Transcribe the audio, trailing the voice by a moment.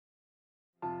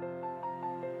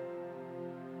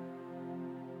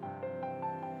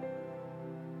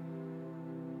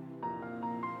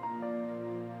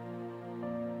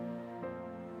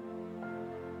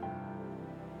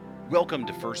Welcome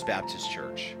to First Baptist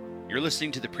Church. You're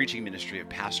listening to the preaching ministry of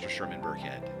Pastor Sherman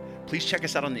Burkhead. Please check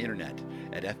us out on the internet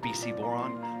at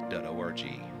fbcboron.org.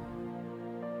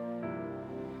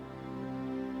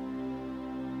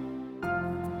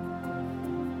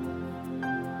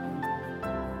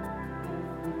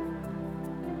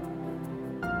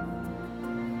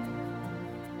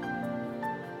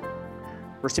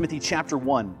 First Timothy chapter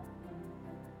 1,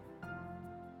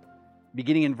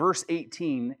 beginning in verse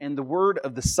 18, and the word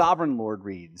of the sovereign Lord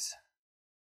reads,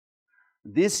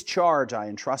 "This charge I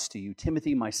entrust to you,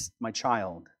 Timothy, my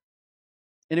child,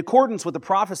 in accordance with the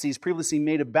prophecies previously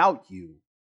made about you,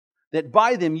 that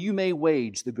by them you may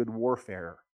wage the good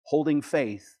warfare, holding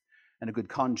faith and a good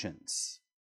conscience.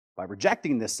 By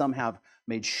rejecting this, some have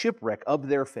made shipwreck of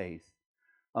their faith,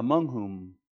 among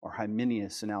whom are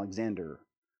Hymenaeus and Alexander,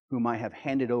 whom I have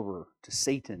handed over to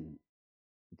Satan,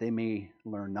 that they may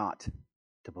learn not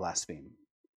to blaspheme."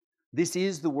 This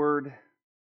is the word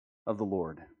of the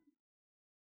Lord.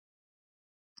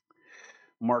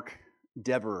 Mark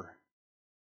Dever,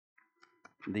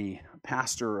 the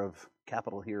pastor of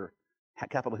Capitol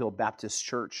Hill Baptist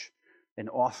Church, and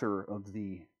author of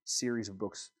the series of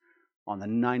books on the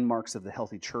 9 marks of the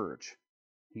healthy church,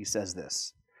 he says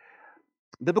this: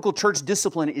 biblical church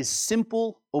discipline is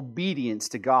simple obedience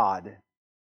to God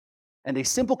and a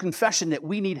simple confession that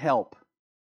we need help.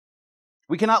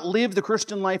 We cannot live the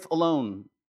Christian life alone.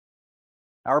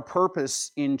 Our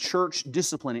purpose in church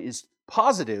discipline is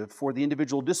positive for the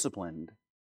individual disciplined,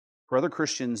 for other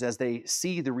Christians as they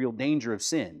see the real danger of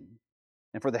sin,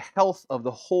 and for the health of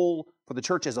the whole, for the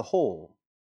church as a whole,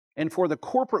 and for the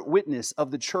corporate witness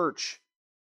of the church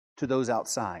to those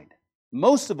outside.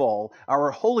 Most of all,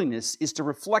 our holiness is to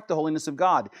reflect the holiness of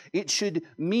God. It should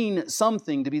mean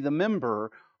something to be the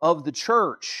member of the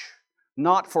church,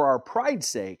 not for our pride's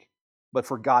sake, but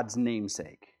for God's name's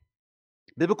sake.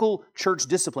 Biblical church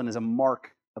discipline is a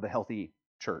mark of a healthy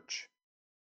church.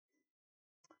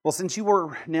 Well, since you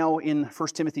are now in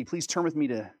 1 Timothy, please turn with me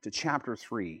to chapter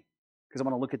 3, because I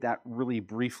want to look at that really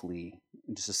briefly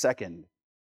in just a second.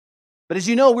 But as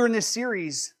you know, we're in this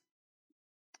series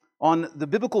on the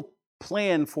biblical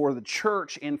plan for the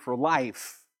church and for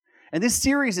life. And this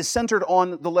series is centered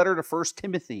on the letter to 1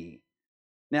 Timothy.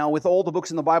 Now, with all the books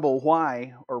in the Bible,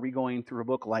 why are we going through a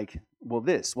book like,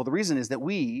 this? Well, the reason is that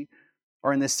we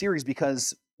are in this series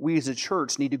because we as a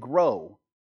church need to grow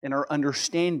in our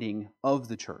understanding of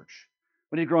the church.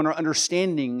 We need to grow in our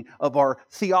understanding of our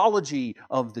theology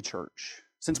of the church.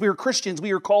 Since we are Christians,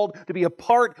 we are called to be a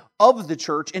part of the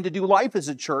church and to do life as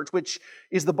a church, which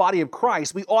is the body of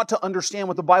Christ. We ought to understand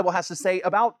what the Bible has to say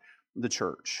about the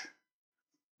church.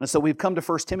 And so we've come to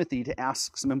 1 Timothy to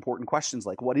ask some important questions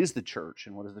like, what is the church?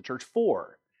 And what is the church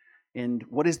for? And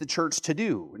what is the church to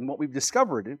do? And what we've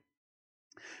discovered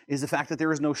is the fact that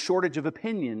there is no shortage of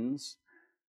opinions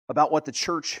about what the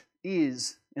church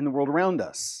is in the world around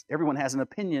us. Everyone has an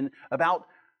opinion about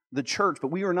the church, but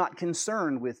we are not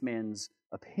concerned with man's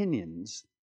opinions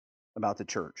about the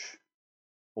church.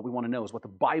 What we want to know is what the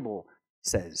Bible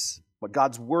says, what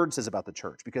God's Word says about the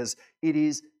church, because it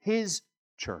is His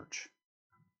church.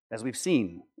 As we've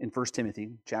seen in 1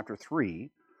 Timothy chapter 3,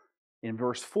 in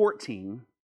verse 14,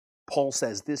 Paul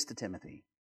says this to Timothy: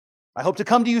 "I hope to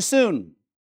come to you soon,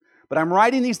 but I'm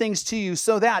writing these things to you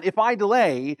so that if I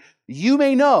delay, you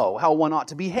may know how one ought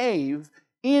to behave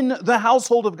in the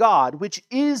household of God, which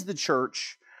is the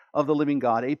church of the living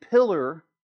God, a pillar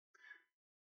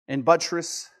and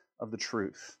buttress of the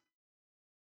truth."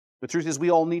 The truth is, we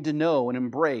all need to know and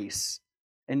embrace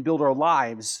and build our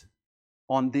lives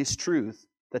on this truth,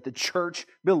 that the church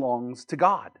belongs to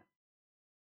God.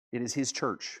 It is His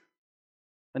church.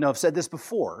 I know I've said this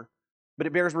before, but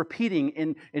it bears repeating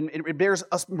and it bears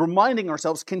us reminding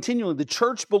ourselves continually, the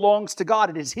church belongs to God.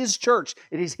 It is His church.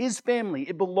 It is His family.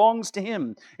 It belongs to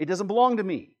Him. It doesn't belong to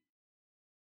me.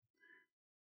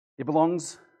 It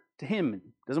belongs to Him. It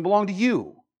doesn't belong to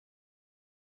you.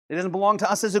 It doesn't belong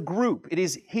to us as a group. It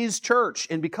is His church.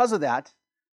 And because of that,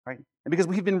 right, and because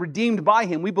we've been redeemed by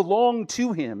Him, we belong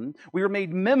to Him. We are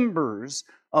made members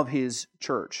of His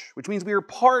church, which means we are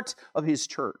part of His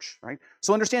church, right?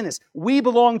 So understand this. We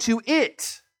belong to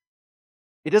it.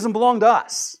 It doesn't belong to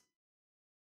us.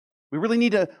 We really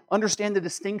need to understand the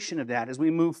distinction of that as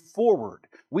we move forward.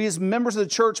 We as members of the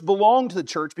church belong to the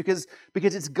church because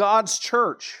it's God's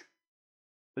church.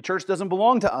 The church doesn't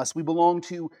belong to us. We belong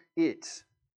to it.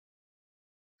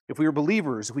 If we are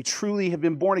believers, if we truly have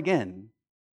been born again,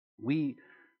 we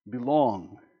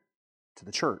belong to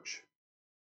the church.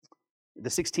 The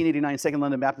 1689 Second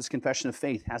London Baptist Confession of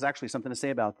Faith has actually something to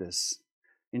say about this.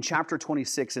 In chapter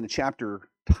 26, in a chapter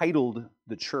titled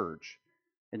The Church,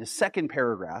 in the second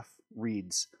paragraph,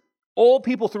 reads, all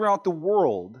people throughout the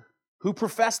world who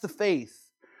profess the faith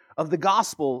of the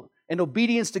gospel and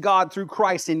obedience to God through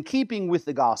Christ in keeping with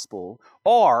the gospel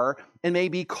are and may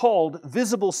be called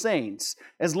visible saints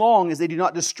as long as they do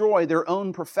not destroy their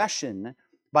own profession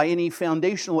by any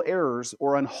foundational errors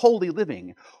or unholy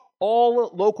living.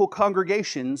 All local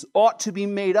congregations ought to be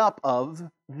made up of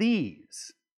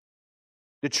these.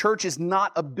 The church is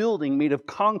not a building made of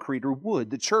concrete or wood.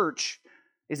 The church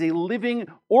is a living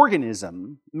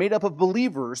organism made up of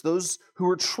believers, those who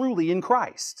are truly in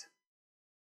Christ.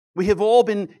 We have all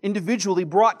been individually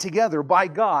brought together by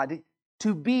God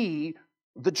to be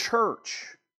the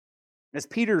church. As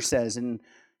Peter says in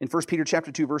 1 Peter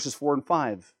chapter 2, verses 4 and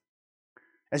 5,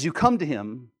 as you come to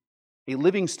him, a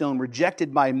living stone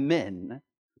rejected by men,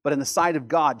 but in the sight of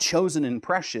God, chosen and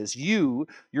precious, you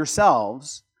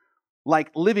yourselves,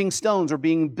 like living stones, are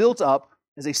being built up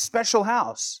as a special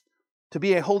house to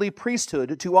be a holy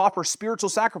priesthood, to offer spiritual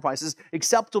sacrifices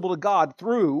acceptable to God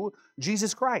through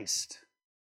Jesus Christ.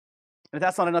 And if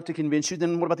that's not enough to convince you,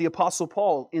 then what about the Apostle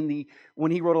Paul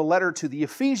when he wrote a letter to the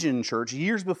Ephesian church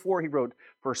years before he wrote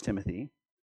 1 Timothy?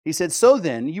 He said, so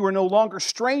then, you are no longer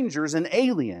strangers and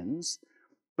aliens,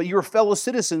 but you are fellow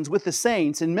citizens with the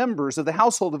saints and members of the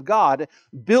household of God,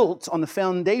 built on the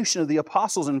foundation of the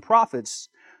apostles and prophets,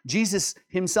 Jesus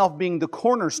himself being the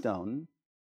cornerstone,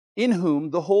 in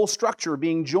whom the whole structure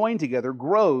being joined together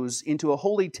grows into a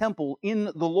holy temple in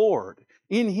the Lord.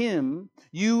 In him,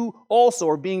 you also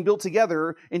are being built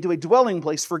together into a dwelling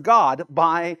place for God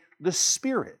by the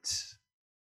Spirit.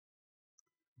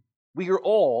 We are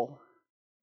all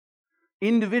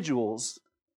individuals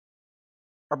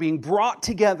are being brought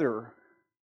together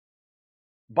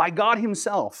by God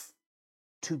himself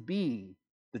to be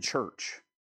the church,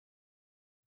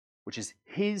 which is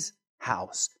his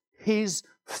house, his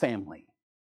family.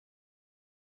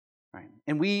 Right?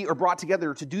 And we are brought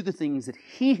together to do the things that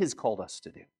he has called us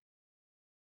to do.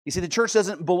 You see, the church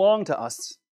doesn't belong to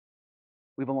us.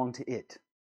 We belong to it.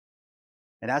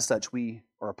 And as such, we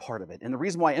are a part of it. And the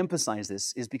reason why I emphasize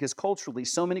this is because culturally,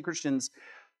 so many Christians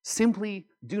simply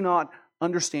do not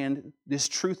understand this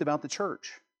truth about the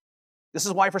church. This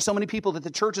is why for so many people that the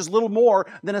church is little more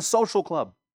than a social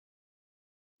club.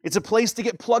 It's a place to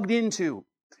get plugged into.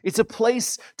 It's a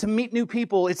place to meet new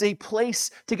people. It's a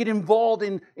place to get involved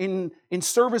in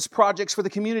service projects for the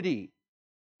community.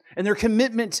 And their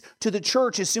commitment to the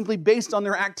church is simply based on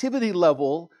their activity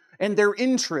level and their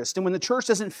interest. And when the church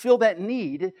doesn't fill that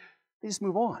need, they just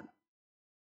move on.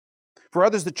 For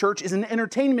others, the church is an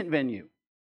entertainment venue.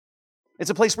 It's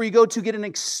a place where you go to get an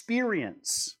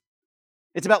experience.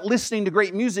 It's about listening to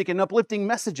great music and uplifting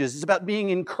messages. It's about being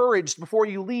encouraged before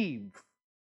you leave.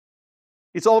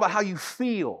 It's all about how you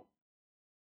feel.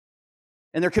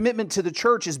 And their commitment to the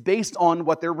church is based on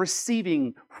what they're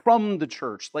receiving from the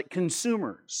church, like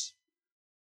consumers.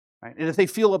 Right? And if they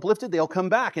feel uplifted, they'll come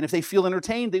back. And if they feel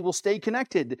entertained, they will stay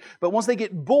connected. But once they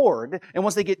get bored, and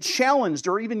once they get challenged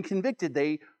or even convicted,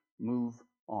 they move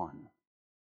on.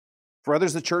 For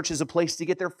others, the church is a place to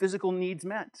get their physical needs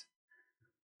met.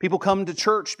 People come to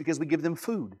church because we give them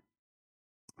food.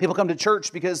 People come to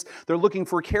church because they're looking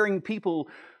for caring people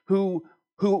who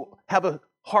have a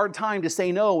hard time to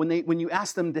say no when you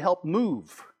ask them to help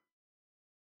move.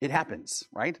 It happens,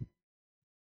 right?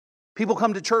 People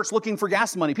come to church looking for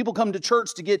gas money. People come to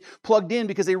church to get plugged in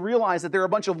because they realize that there are a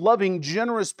bunch of loving,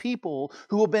 generous people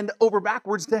who will bend over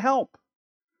backwards to help.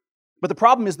 But the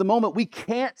problem is the moment we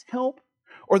can't help,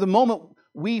 or the moment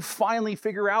we finally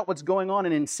figure out what's going on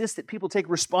and insist that people take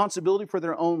responsibility for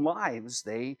their own lives,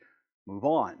 they move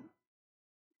on.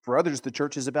 For others, the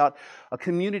church is about a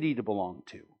community to belong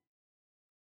to.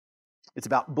 It's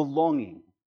about belonging.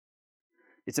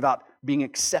 It's about being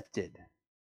accepted.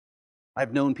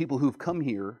 I've known people who've come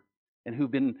here and who've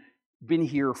been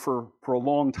here for a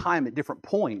long time at different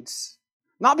points,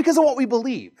 not because of what we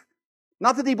believe,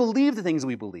 not that they believe the things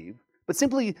we believe, but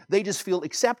simply they just feel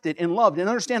accepted and loved. And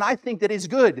understand, I think that it's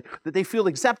good that they feel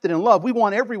accepted and loved. We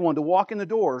want everyone to walk in the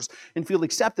doors and feel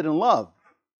accepted and loved,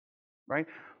 right?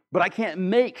 But I can't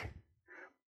make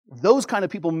those kind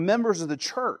of people members of the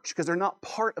church because they're not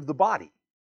part of the body.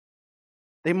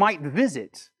 They might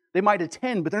visit, they might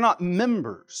attend, but they're not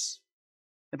members.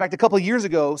 In fact, a couple of years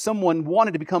ago, someone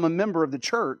wanted to become a member of the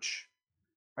church,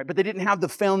 right, but they didn't have the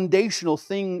foundational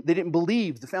thing, they didn't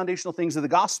believe the foundational things of the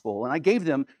gospel. And I gave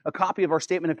them a copy of our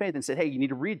statement of faith and said, hey, you need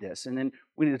to read this, and then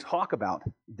we need to talk about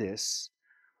this.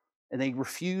 And they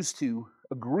refused to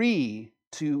agree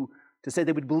to say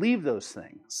they would believe those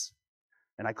things.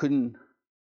 And I couldn't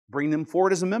bring them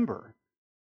forward as a member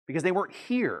because they weren't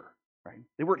here, right?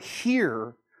 They weren't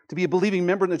here to be a believing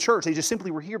member in the church. They just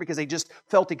simply were here because they just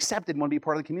felt accepted and want to be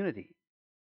part of the community.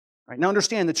 Right? Now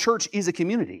understand, the church is a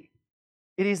community.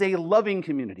 It is a loving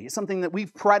community. It's something that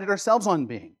we've prided ourselves on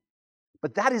being.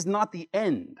 But that is not the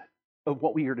end of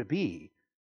what we are to be.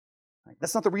 Right?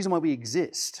 That's not the reason why we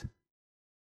exist.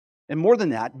 And more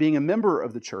than that, being a member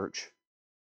of the church,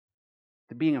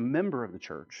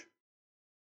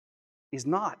 is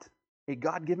not a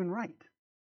God-given right.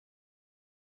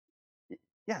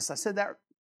 Yes, I said that,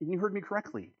 and you heard me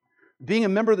correctly. Being a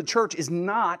member of the church is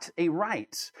not a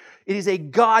right. It is a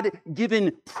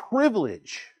God-given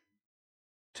privilege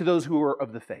to those who are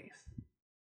of the faith.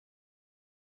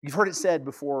 You've heard it said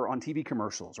before on TV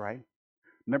commercials, right?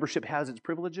 Membership has its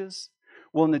privileges.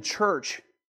 Well, in the church,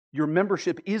 your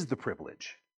membership is the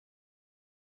privilege.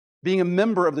 Being a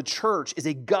member of the church is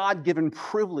a God-given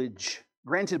privilege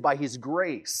granted by His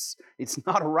grace. It's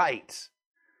not a right.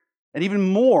 And even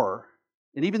more,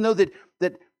 and even though that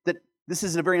this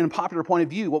is a very unpopular point of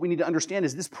view, what we need to understand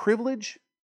is this privilege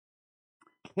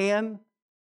can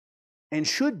and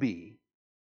should be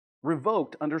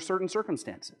revoked under certain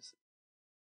circumstances.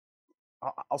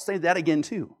 I'll say that again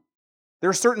too. There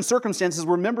are certain circumstances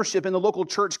where membership in the local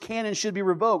church can and should be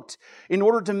revoked in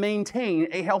order to maintain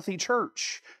a healthy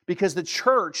church, because the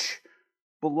church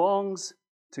belongs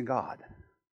to God.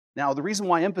 Now, the reason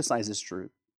why I emphasize this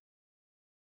truth,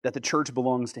 that the church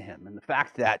belongs to Him, and the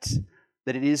fact that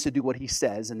it is to do what He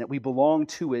says, and that we belong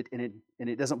to it, and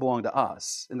it doesn't belong to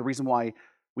us. And the reason why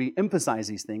we emphasize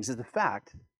these things is the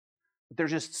fact that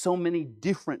there's just so many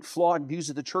different flawed views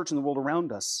of the church in the world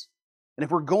around us. And if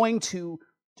we're going to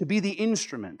be the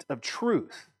instrument of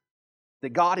truth that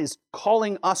God is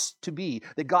calling us to be,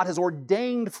 that God has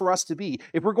ordained for us to be,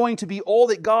 if we're going to be all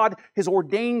that God has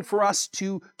ordained for us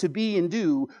to be and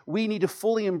do, we need to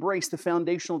fully embrace the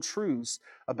foundational truths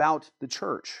about the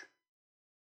church,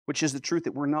 which is the truth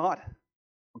that we're not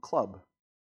a club.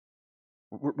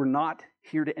 We're not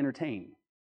here to entertain.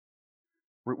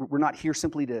 We're not here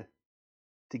simply to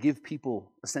give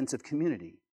people a sense of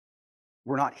community.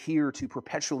 We're not here to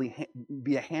perpetually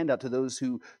be a handout to those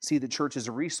who see the church as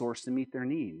a resource to meet their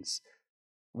needs.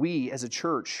 We, as a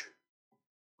church,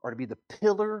 are to be the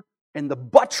pillar and the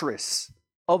buttress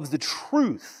of the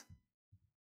truth.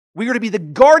 We are to be the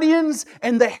guardians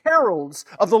and the heralds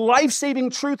of the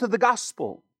life-saving truth of the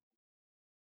gospel.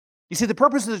 You see, the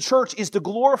purpose of the church is to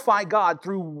glorify God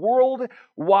through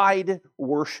worldwide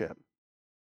worship.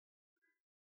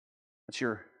 That's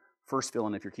your first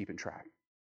fill-in if you're keeping track.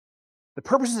 The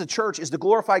purpose of the church is to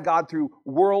glorify God through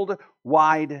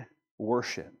worldwide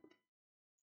worship.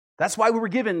 That's why we were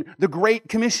given the Great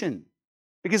Commission,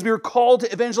 because we were called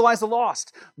to evangelize the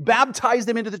lost, baptize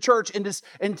them into the church, and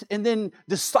then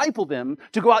disciple them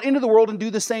to go out into the world and do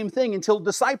the same thing until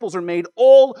disciples are made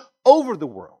all over the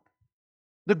world.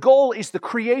 The goal is the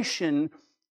creation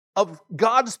of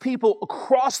God's people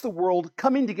across the world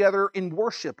coming together in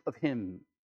worship of Him.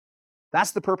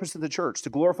 That's the purpose of the church, to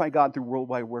glorify God through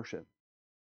worldwide worship.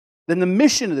 Then the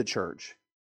mission of the church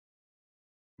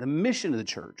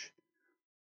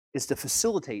is to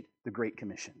facilitate the Great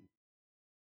Commission.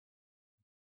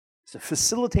 It's to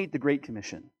facilitate the Great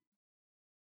Commission.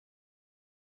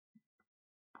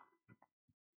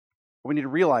 What we need to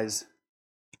realize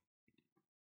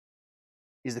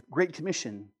is the Great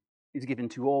Commission is given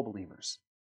to all believers.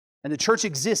 And the church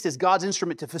exists as God's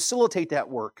instrument to facilitate that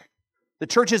work. The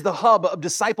church is the hub of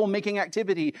disciple-making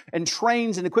activity and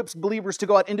trains and equips believers to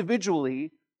go out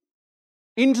individually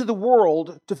into the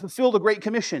world to fulfill the Great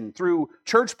Commission through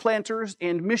church planters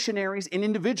and missionaries and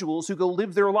individuals who go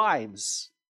live their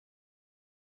lives.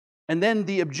 And then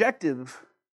the objective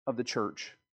of the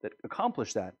church that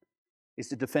accomplish that is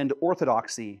to defend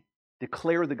orthodoxy,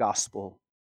 declare the gospel,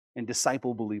 and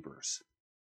disciple believers.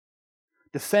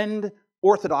 Defend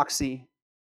orthodoxy,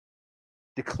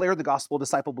 declare the gospel,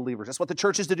 disciple believers. That's what the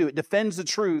church is to do. It defends the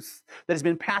truth that has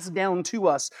been passed down to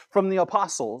us from the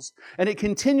apostles, and it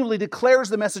continually declares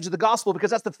the message of the gospel because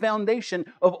that's the foundation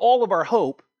of all of our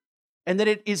hope, and that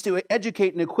it is to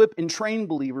educate and equip and train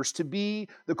believers to be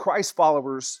the Christ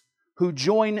followers who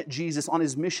join Jesus on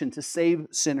His mission to save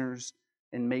sinners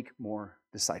and make more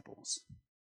disciples.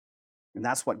 And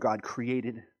that's what God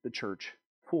created the church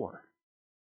for.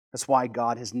 That's why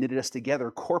God has knitted us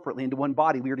together corporately into one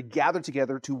body. We are to gather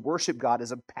together to worship God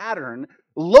as a pattern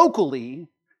locally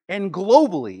and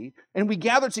globally, and we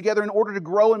gather together in order to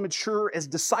grow and mature as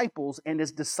disciples and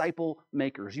as disciple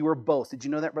makers. You are both. Did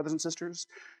you know that, brothers and sisters?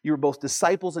 You are both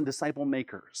disciples and disciple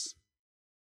makers.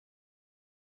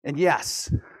 And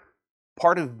yes,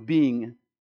 part of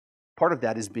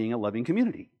that is being a loving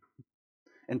community.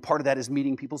 And part of that is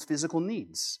meeting people's physical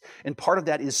needs. And part of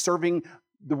that is serving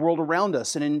the world around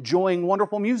us and enjoying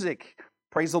wonderful music.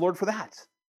 Praise the Lord for that.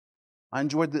 I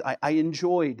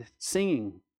enjoyed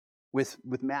singing with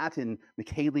Matt and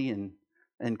McKaylee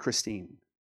and Christine.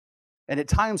 And at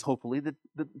times, hopefully,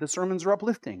 the sermons are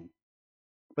uplifting.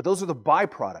 But those are the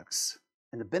byproducts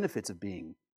and the benefits of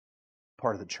being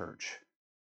part of the church.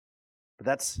 But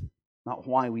that's not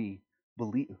why we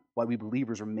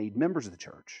believers are made members of the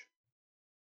church.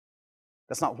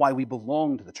 That's not why we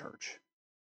belong to the church.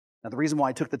 Now, the reason why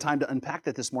I took the time to unpack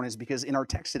that this morning is because in our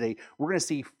text today, we're going to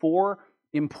see 4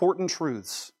 important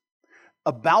truths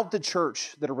about the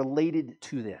church that are related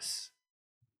to this.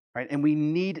 Right? And we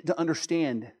need to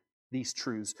understand these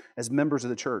truths as members of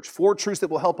the church. 4 truths that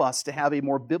will help us to have a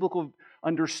more biblical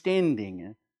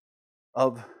understanding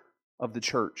of the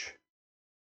church.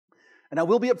 And I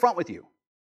will be upfront with you.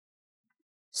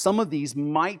 Some of these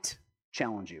might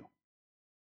challenge you.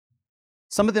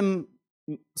 Some of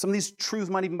these truths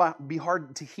might even be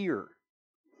hard to hear.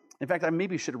 In fact, I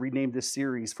maybe should have renamed this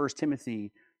series 1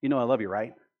 Timothy, You Know I Love You,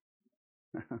 right?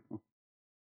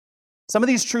 Some of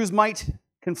these truths might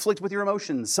conflict with your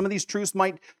emotions. Some of these truths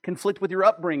might conflict with your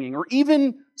upbringing or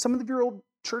even some of your old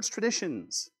church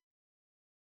traditions.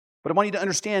 But I want you to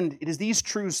understand, it is these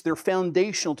truths, they're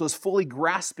foundational to us fully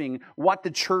grasping what the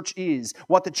church is,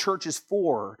 what the church is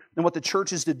for, and what the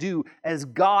church is to do as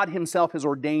God Himself has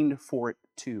ordained for it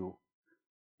to.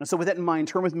 And so with that in mind,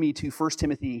 turn with me to 1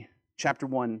 Timothy chapter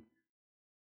 1,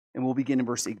 and we'll begin in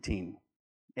verse 18.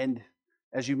 And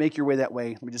as you make your way that way,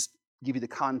 let me just give you the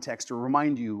context or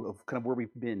remind you of kind of where we've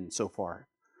been so far.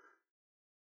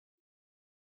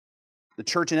 The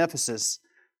church in Ephesus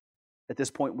at this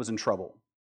point was in trouble.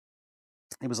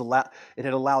 It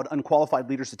had allowed unqualified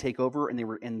leaders to take over,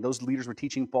 and those leaders were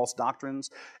teaching false doctrines.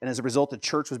 And as a result, the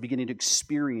church was beginning to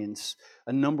experience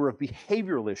a number of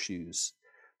behavioral issues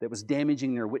that was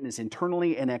damaging their witness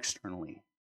internally and externally.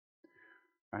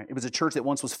 Right? It was a church that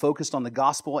once was focused on the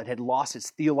gospel. It had lost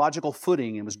its theological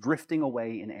footing and was drifting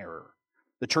away in error.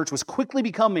 The church was quickly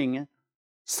becoming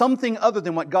something other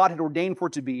than what God had ordained for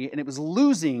it to be, and it was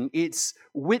losing its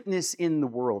witness in the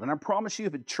world. And I promise you,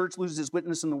 if a church loses its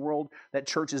witness in the world, that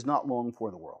church is not long for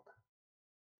the world.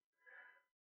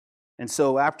 And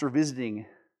so after visiting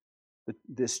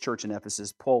this church in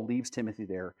Ephesus, Paul leaves Timothy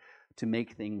there to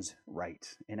make things right.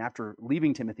 And after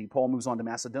leaving Timothy, Paul moves on to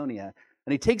Macedonia,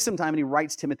 and he takes some time and he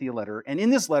writes Timothy a letter. And in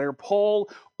this letter, Paul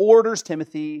orders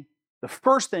Timothy, the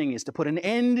first thing is to put an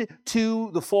end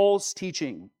to the false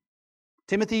teaching.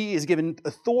 Timothy is given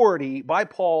authority by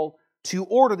Paul to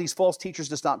order these false teachers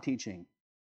to stop teaching.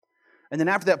 And then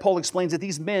after that, Paul explains that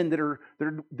these men that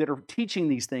are teaching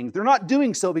these things, they're not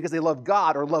doing so because they love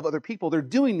God or love other people. They're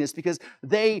doing this because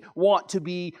they want to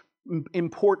be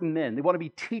important men. They want to be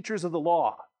teachers of the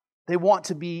law. They want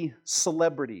to be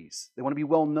celebrities. They want to be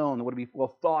well known. They want to be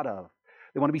well thought of.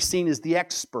 They want to be seen as the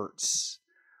experts.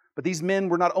 But these men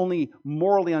were not only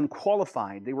morally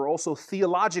unqualified, they were also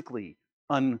theologically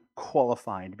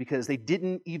unqualified because they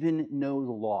didn't even know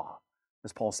the law,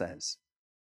 as Paul says.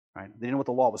 Right? They didn't know what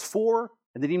the law was for,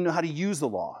 and they didn't even know how to use the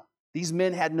law. These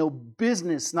men had no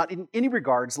business, not in any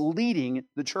regards, leading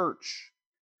the church.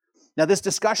 Now, this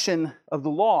discussion of the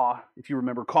law, if you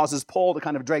remember, causes Paul to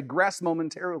kind of digress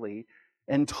momentarily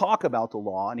and talk about the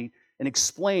law and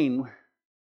explain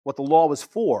what the law was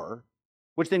for,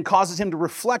 which then causes him to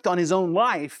reflect on his own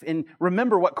life and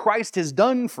remember what Christ has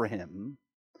done for him,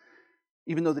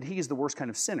 even though that he is the worst kind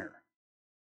of sinner.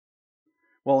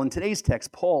 Well, in today's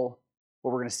text, Paul,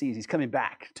 what we're going to see is he's coming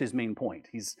back to his main point.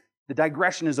 The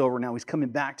digression is over now. He's coming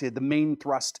back to the main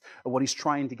thrust of what he's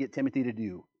trying to get Timothy to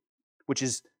do, which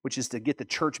is to get the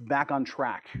church back on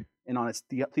track and on its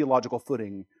theological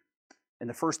footing. And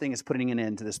the first thing is putting an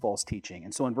end to this false teaching.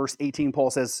 And so in verse 18, Paul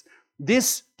says,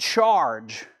 "This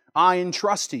charge I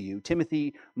entrust to you,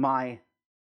 Timothy, my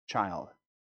child."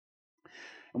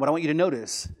 And what I want you to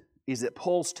notice is that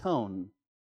Paul's tone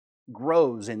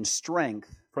grows in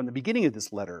strength from the beginning of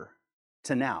this letter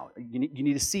to now. You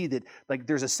need to see that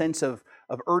there's a sense of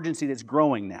urgency that's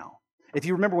growing now. If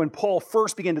you remember when Paul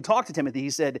first began to talk to Timothy, he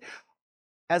said,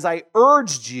 "As I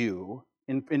urged you,"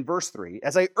 in verse 3,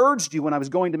 "as I urged you when I was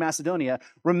going to Macedonia,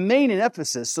 remain in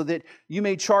Ephesus so that you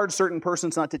may charge certain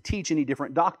persons not to teach any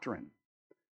different doctrine."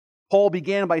 Paul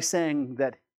began by saying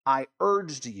that I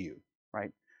urged you,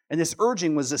 right? And this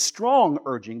urging was a strong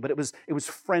urging, but it was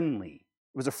friendly.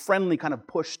 It was a friendly kind of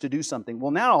push to do something.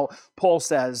 Well, now Paul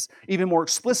says, even more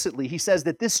explicitly, he says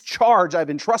that this charge I've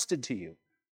entrusted to you,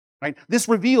 right? This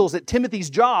reveals that Timothy's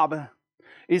job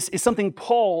is something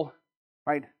Paul,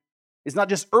 right, is not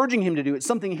just urging him to do, it's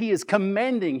something he is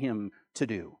commanding him to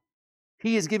do.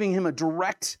 He is giving him a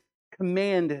direct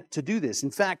command to do this. In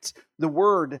fact, the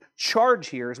word charge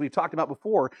here, as we've talked about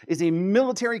before, is a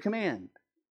military command.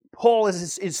 Paul,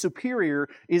 as his superior,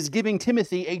 is giving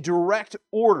Timothy a direct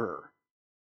order.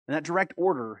 And that direct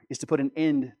order is to put an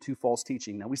end to false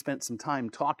teaching. Now, we spent some time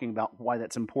talking about why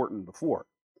that's important before.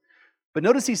 But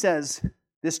notice he says,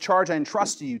 "This charge I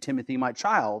entrust to you, Timothy, my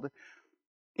child,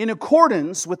 in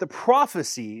accordance with the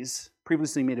prophecies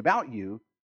previously made about you,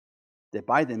 that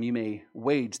by them you may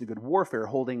wage the good warfare,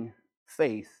 holding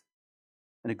faith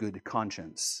and a good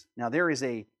conscience." Now, there is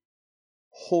a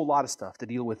whole lot of stuff to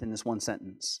deal with in this one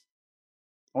sentence.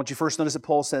 I want you first to notice that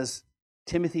Paul says,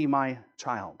 "Timothy, my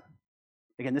child."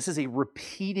 Again, this is a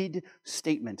repeated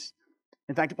statement.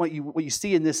 In fact, what you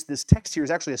see in this text here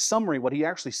is actually a summary of what he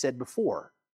actually said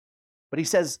before. But he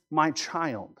says, "My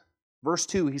child." Verse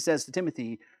 2, he says to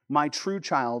Timothy, "My true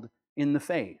child in the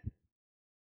faith."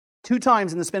 2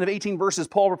 times in the span of 18 verses,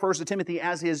 Paul refers to Timothy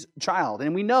as his child.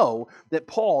 And we know that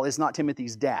Paul is not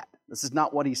Timothy's dad. This is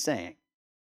not what he's saying.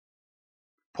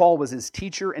 Paul was his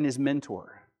teacher and his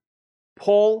mentor.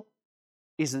 Paul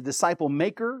is the disciple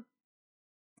maker,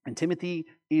 and Timothy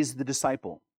is the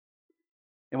disciple.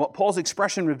 And what Paul's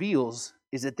expression reveals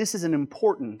is that this is an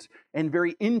important and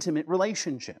very intimate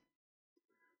relationship.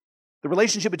 The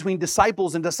relationship between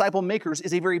disciples and disciple makers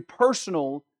is a very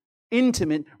personal,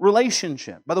 intimate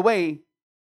relationship. By the way,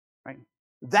 right,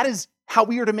 that is how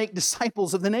we are to make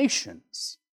disciples of the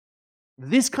nations.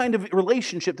 This kind of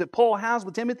relationship that Paul has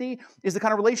with Timothy is the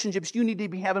kind of relationships you need to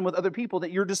be having with other people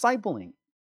that you're discipling.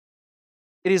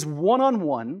 It is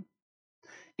one-on-one,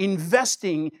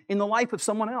 investing in the life of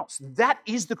someone else. That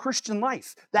is the Christian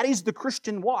life. That is the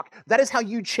Christian walk. That is how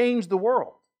you change the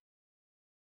world.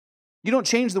 You don't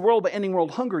change the world by ending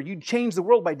world hunger. You change the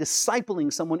world by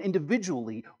discipling someone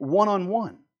individually,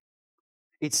 one-on-one.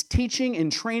 It's teaching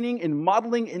and training and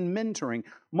modeling and mentoring,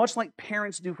 much like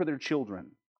parents do for their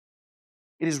children.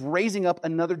 It is raising up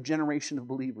another generation of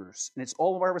believers, and it's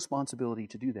all of our responsibility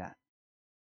to do that.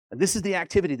 And this is the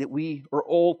activity that we are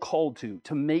all called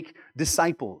to make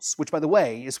disciples, which, by the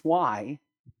way, is why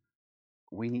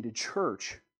we need a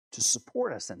church to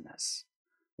support us in this.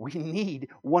 We need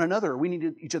one another. We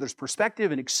need each other's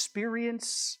perspective and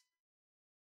experience.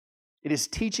 It is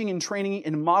teaching and training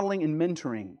and modeling and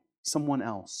mentoring someone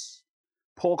else.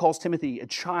 Paul calls Timothy a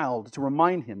child to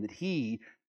remind him that he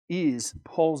is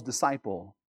Paul's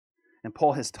disciple, and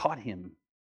Paul has taught him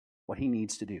what he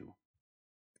needs to do.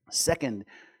 Second,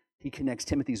 he connects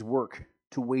Timothy's work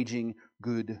to waging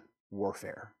good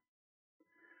warfare.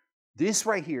 This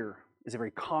right here is a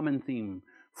very common theme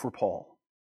for Paul.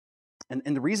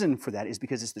 And the reason for that is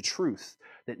because it's the truth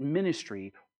that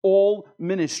ministry, all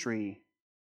ministry,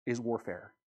 is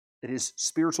warfare. It is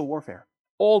spiritual warfare.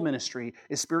 All ministry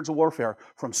is spiritual warfare.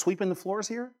 From sweeping the floors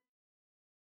here,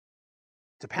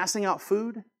 to passing out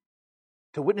food,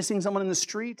 to witnessing someone in the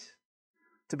street,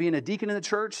 to being a deacon in the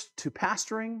church, to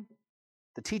pastoring,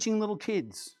 to teaching little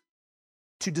kids,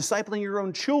 to discipling your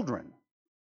own children.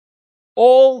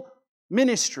 All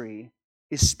ministry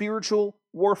is spiritual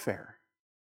warfare.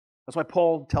 That's why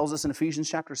Paul tells us in Ephesians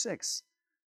chapter 6,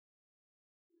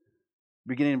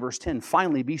 beginning in verse 10,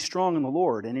 "Finally, be strong in the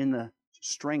Lord and in the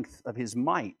strength of His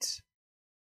might.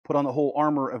 Put on the whole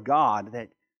armor of God,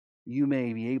 that you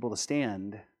may be able to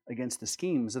stand against the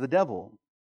schemes of the devil.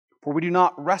 For we do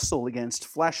not wrestle against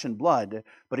flesh and blood,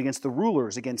 but against the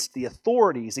rulers, against the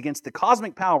authorities, against the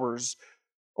cosmic powers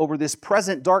over this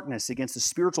present darkness, against the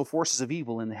spiritual forces of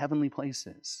evil in the heavenly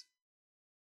places."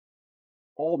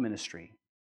 All ministry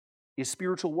is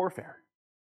spiritual warfare.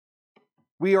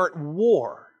 We are at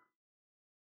war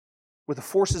with the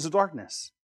forces of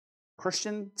darkness.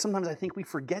 Christian, sometimes I think we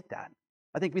forget that.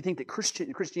 I think we think that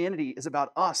Christianity is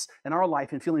about us and our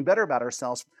life and feeling better about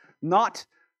ourselves, not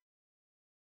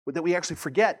that we actually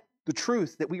forget the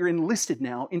truth that we are enlisted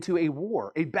now into a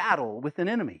war, a battle with an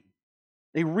enemy,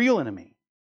 a real enemy.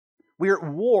 We are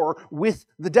at war with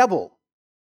the devil.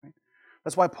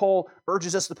 That's why Paul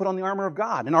urges us to put on the armor of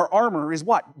God. And our armor is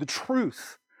what? The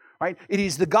truth. Right? It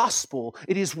is the gospel.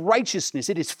 It is righteousness.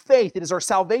 It is faith. It is our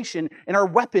salvation. And our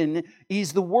weapon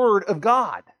is the word of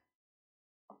God.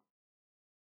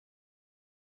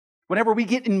 Whenever we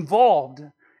get involved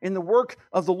in the work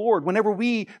of the Lord, whenever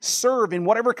we serve in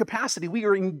whatever capacity, we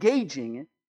are engaging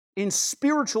in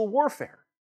spiritual warfare.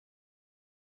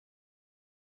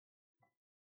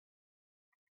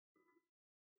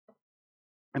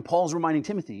 And Paul's reminding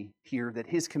Timothy here that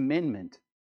his commandment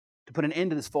to put an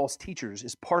end to this false teachers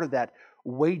is part of that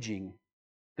waging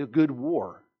the good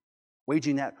war,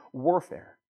 waging that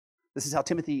warfare. This is how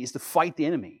Timothy is to fight the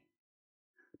enemy.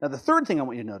 Now, the third thing I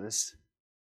want you to notice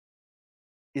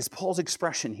is Paul's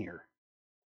expression here.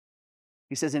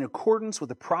 He says, in accordance with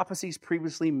the prophecies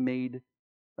previously made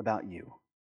about you.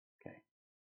 Okay.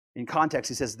 In context,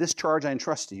 he says, this charge I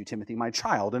entrust to you, Timothy, my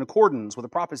child, in accordance with the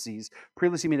prophecies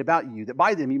previously made about you, that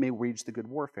by them you may wage the good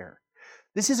warfare.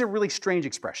 This is a really strange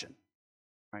expression,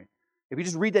 right? If you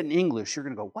just read that in English, you're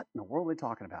going to go, what in the world are they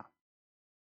talking about?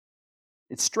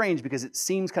 It's strange because it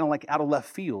seems kind of like out of left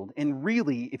field. And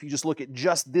really, if you just look at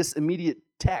just this immediate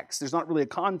text, there's not really a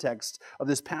context of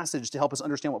this passage to help us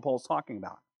understand what Paul's talking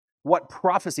about. What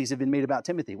prophecies have been made about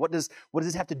Timothy? What does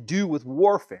this have to do with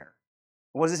warfare?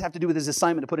 What does this have to do with his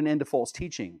assignment to put an end to false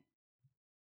teaching?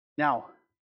 Now,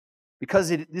 because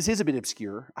this is a bit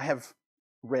obscure, I have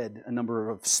read a number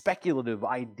of speculative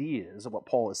ideas of what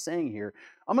Paul is saying here.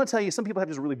 I'm going to tell you, some people have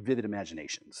just really vivid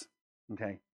imaginations,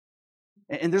 okay?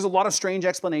 And there's a lot of strange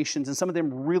explanations, and some of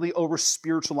them really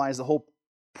over-spiritualize the whole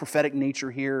prophetic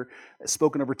nature here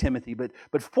spoken over Timothy. But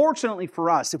fortunately for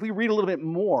us, if we read a little bit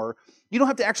more, you don't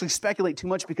have to actually speculate too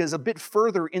much, because a bit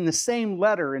further in the same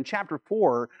letter in chapter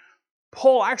 4,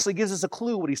 Paul actually gives us a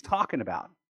clue what he's talking about.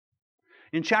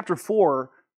 In chapter 4,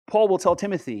 Paul will tell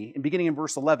Timothy, beginning in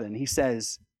verse 11, he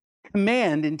says,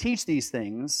 command and teach these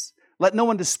things. Let no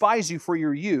one despise you for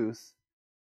your youth,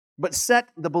 but set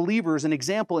the believers an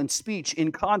example in speech,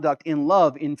 in conduct, in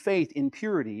love, in faith, in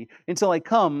purity, until I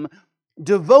come.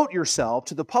 Devote yourself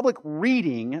to the public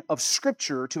reading of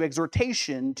Scripture, to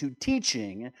exhortation, to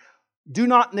teaching. Do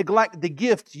not neglect the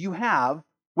gift you have,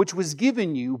 which was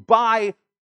given you by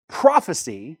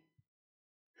prophecy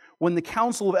when the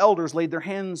council of elders laid their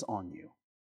hands on you.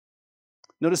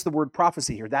 Notice the word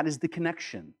prophecy here. That is the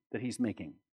connection that he's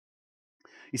making.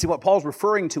 You see, what Paul's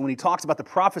referring to when he talks about the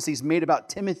prophecies made about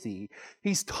Timothy,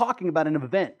 he's talking about an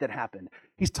event that happened.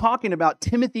 He's talking about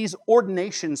Timothy's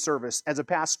ordination service as a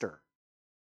pastor.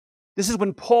 This is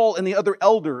when Paul and the other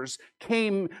elders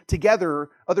came together,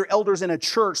 other elders in a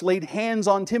church, laid hands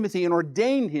on Timothy and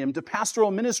ordained him to pastoral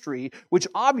ministry, which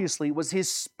obviously was his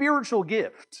spiritual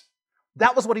gift.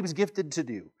 That was what he was gifted to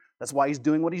do. That's why he's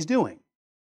doing what he's doing.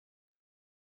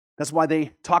 That's why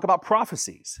they talk about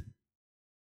prophecies.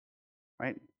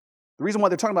 Right? The reason why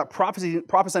they're talking about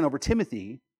prophesying over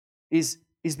Timothy is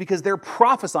because their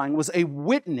prophesying was a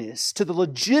witness to the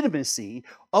legitimacy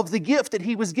of the gift that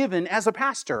he was given as a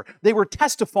pastor. They were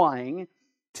testifying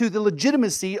to the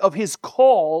legitimacy of his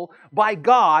call by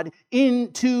God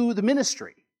into the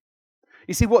ministry.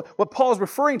 You see, what Paul is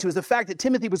referring to is the fact that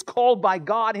Timothy was called by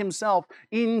God himself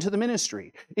into the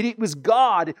ministry. It was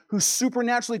God who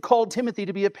supernaturally called Timothy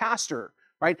to be a pastor.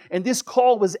 Right? And this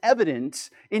call was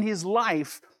evident in his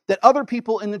life that other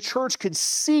people in the church could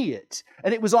see it.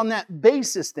 And it was on that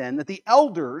basis then that the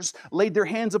elders laid their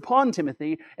hands upon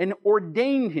Timothy and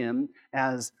ordained him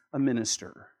as a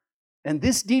minister. And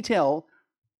this detail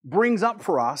brings up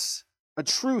for us a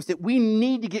truth that we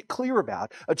need to get clear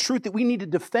about, a truth that we need to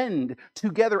defend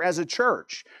together as a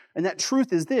church. And that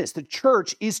truth is this: the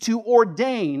church is to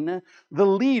ordain the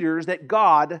leaders that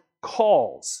God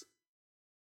calls.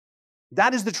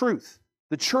 That is the truth.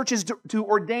 The church is to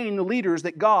ordain the leaders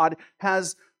that God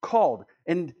has called.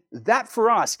 And that for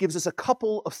us gives us a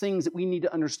couple of things that we need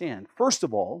to understand. First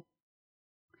of all,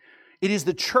 it is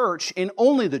the church and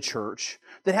only the church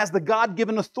that has the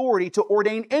God-given authority to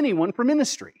ordain anyone for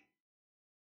ministry.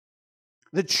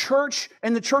 The church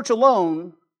and the church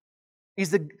alone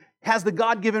has the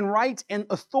God-given right and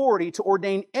authority to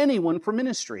ordain anyone for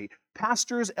ministry.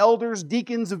 Pastors, elders,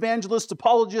 deacons, evangelists,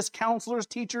 apologists, counselors,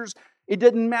 teachers, it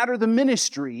doesn't matter the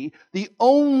ministry.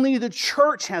 Only the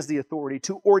church has the authority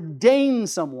to ordain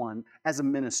someone as a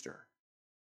minister.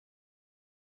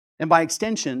 And by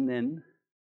extension, then,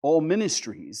 all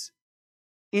ministries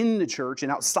in the church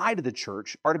and outside of the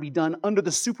church are to be done under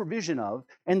the supervision of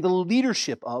and the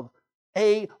leadership of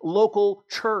a local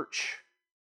church.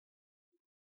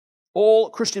 All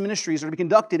Christian ministries are to be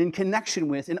conducted in connection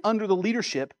with and under the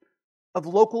leadership of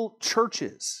local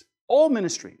churches. All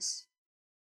ministries.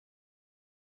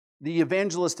 The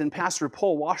evangelist and pastor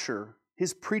Paul Washer,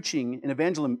 his preaching and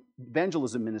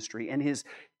evangelism ministry and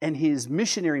his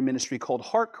missionary ministry called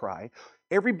Heart Cry,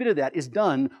 every bit of that is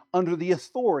done under the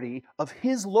authority of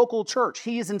his local church.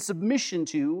 He is in submission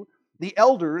to the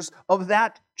elders of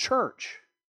that church.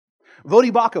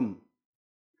 Vodi Bakum.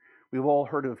 We've all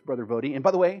heard of Brother Vodi. And by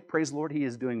the way, praise the Lord, he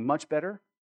is doing much better.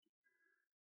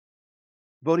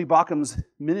 Vodi Bakum's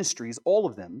ministries, all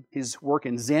of them, his work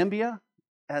in Zambia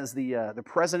as the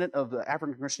president of the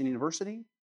African Christian University,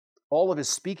 all of his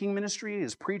speaking ministry,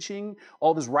 his preaching,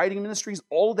 all of his writing ministries,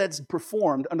 all of that's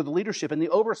performed under the leadership and the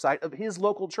oversight of his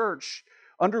local church,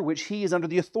 under which he is under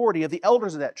the authority of the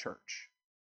elders of that church.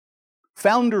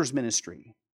 Founders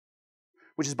ministry.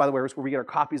 which is, by the way, where we get our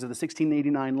copies of the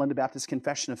 1689 London Baptist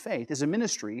Confession of Faith, is a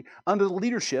ministry under the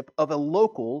leadership of a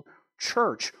local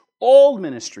church. All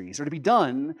ministries are to be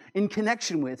done in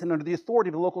connection with and under the authority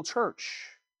of the local church.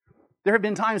 There have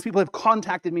been times people have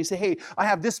contacted me and say, hey, I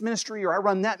have this ministry or I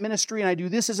run that ministry and I do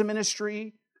this as a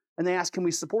ministry. And they ask, can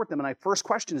we support them? And my first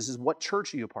question is what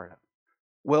church are you a part of?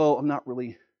 Well, I'm not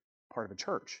really part of a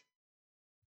church.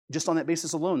 Just on that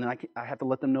basis alone, then I have to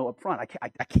let them know up front, I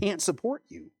can't support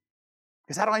you.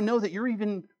 Because how do I know that you're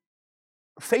even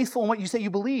faithful in what you say you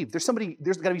believe? There's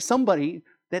got to be somebody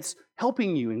that's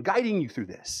helping you and guiding you through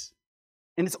this.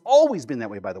 And it's always been that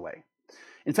way, by the way.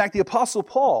 In fact, the Apostle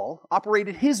Paul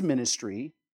operated his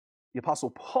ministry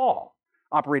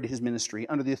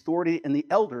under the authority and the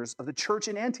elders of the church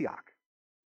in Antioch.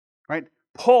 Right?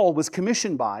 Paul was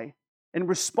commissioned by and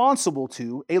responsible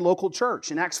to a local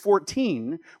church. In Acts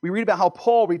 14, we read about how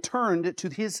Paul returned to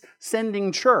his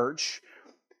sending church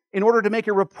in order to make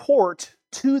a report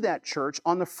to that church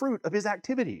on the fruit of his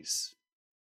activities.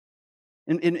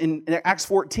 In Acts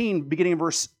 14, beginning in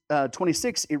verse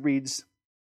 26, it reads,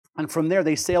 and from there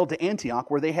they sailed to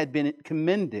Antioch, where they had been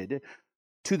commended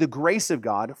to the grace of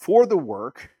God for the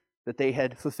work that they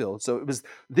had fulfilled. So it was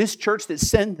this church that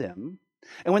sent them.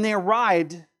 And when they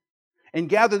arrived and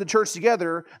gathered the church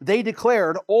together, they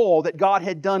declared all that God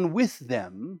had done with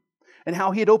them and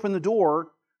how he had opened the door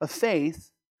of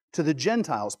faith to the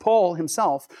Gentiles. Paul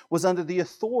himself was under the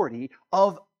authority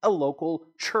of a local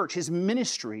church. His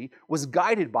ministry was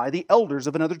guided by the elders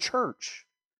of another church.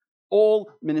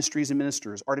 All ministries and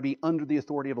ministers are to be under the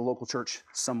authority of a local church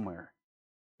somewhere.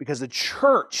 Because the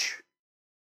church,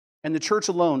 and the church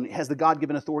alone, has the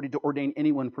God-given authority to ordain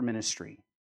anyone for ministry.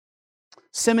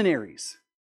 Seminaries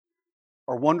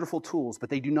are wonderful tools, but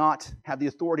they do not have the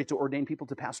authority to ordain people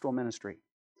to pastoral ministry.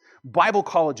 Bible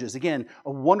colleges, again,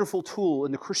 a wonderful tool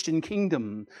in the Christian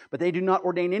kingdom, but they do not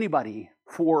ordain anybody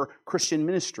for Christian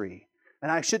ministry.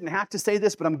 And I shouldn't have to say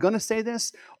this, but I'm going to say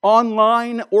this.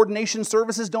 Online ordination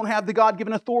services don't have the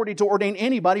God-given authority to ordain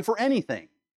anybody for anything.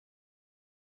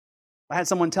 I had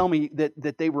someone tell me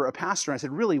that they were a pastor, and I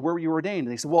said, really, where were you ordained?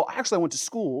 And they said, well, actually, I went to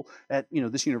school at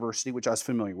this university, which I was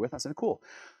familiar with. I said, cool.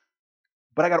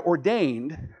 But I got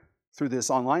ordained through this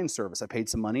online service. I paid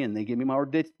some money, and they gave me my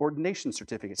ordination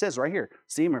certificate. It says right here,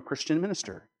 see, I'm a Christian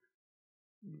minister.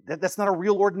 That's not a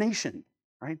real ordination,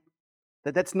 right?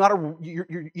 That's not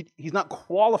he's not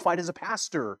qualified as a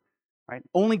pastor, right?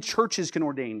 Only churches can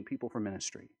ordain people for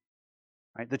ministry,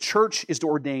 right? The church is to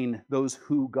ordain those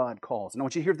who God calls. And I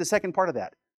want you to hear the second part of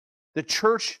that. The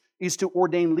church is to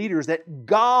ordain leaders that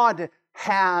God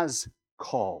has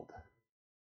called.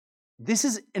 This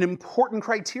is an important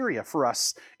criteria for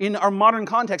us in our modern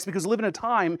context because we live in a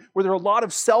time where there are a lot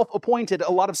of self-appointed,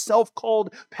 a lot of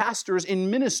self-called pastors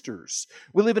and ministers.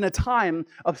 We live in a time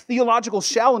of theological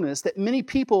shallowness that many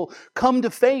people come to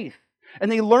faith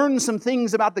and they learn some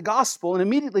things about the gospel and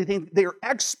immediately think they're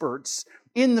experts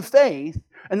in the faith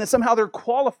and that somehow they're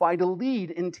qualified to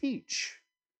lead and teach.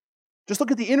 Just look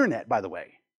at the internet, by the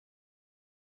way.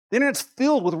 The internet's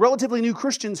filled with relatively new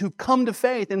Christians who come to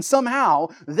faith, and somehow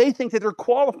they think that they're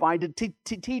qualified to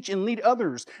teach and lead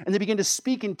others, and they begin to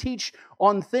speak and teach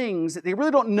on things that they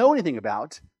really don't know anything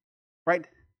about, right?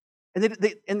 And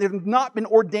they've not been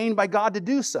ordained by God to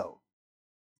do so.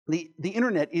 The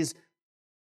internet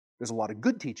there's a lot of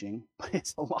good teaching, but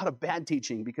it's a lot of bad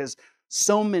teaching because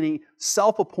so many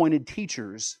self-appointed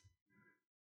teachers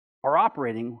are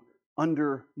operating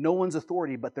under no one's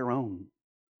authority but their own.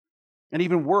 And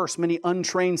even worse, many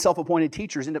untrained, self-appointed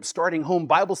teachers end up starting home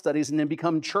Bible studies and then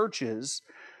become churches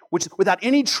which, without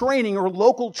any training or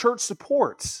local church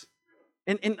support.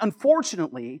 And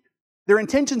unfortunately, their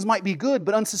intentions might be good,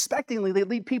 but unsuspectingly, they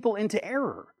lead people into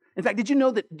error. In fact, did you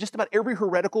know that just about every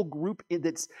heretical group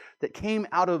that came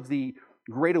out of the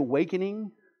Great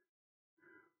Awakening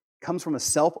comes from a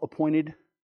self-appointed,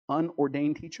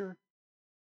 unordained teacher?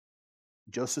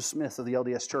 Joseph Smith of the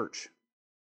LDS Church.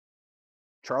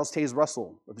 Charles Taze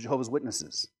Russell of the Jehovah's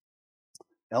Witnesses.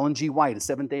 Ellen G. White, a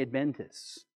Seventh-day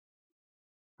Adventist.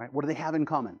 Right? What do they have in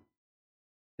common?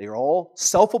 They are all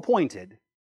self-appointed,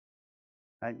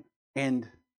 right, and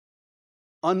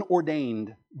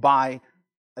unordained by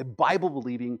a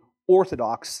Bible-believing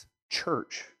Orthodox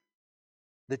church.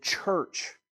 The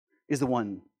church is the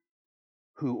one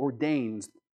who ordains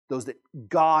those that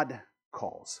God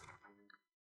calls.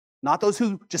 Not those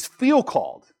who just feel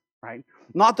called, right?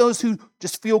 Not those who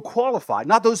just feel qualified.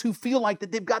 Not those who feel like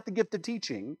that they've got the gift of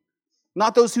teaching.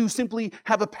 Not those who simply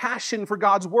have a passion for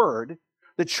God's word.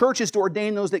 The church is to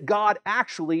ordain those that God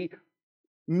actually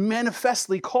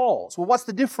manifestly calls. Well, what's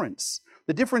the difference?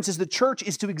 The difference is the church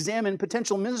is to examine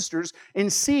potential ministers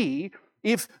and see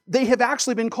if they have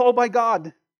actually been called by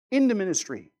God into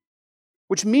ministry,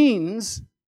 which means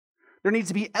there needs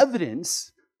to be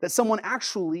evidence that someone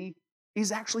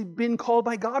is actually been called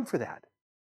by God for that.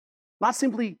 Not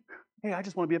simply, hey, I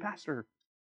just want to be a pastor.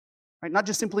 Right? Not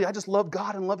just simply, I just love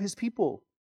God and love His people.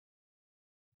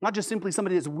 Not just simply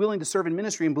somebody that's willing to serve in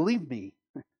ministry. And believe me,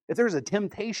 if there's a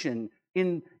temptation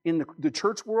in the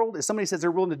church world, if somebody says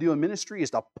they're willing to do a ministry,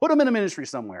 is to put them in a ministry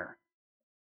somewhere.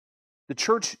 The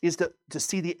church is to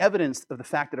see the evidence of the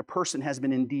fact that a person has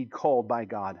been indeed called by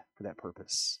God for that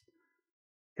purpose.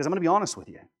 Because I'm going to be honest with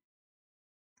you.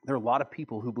 There are a lot of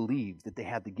people who believe that they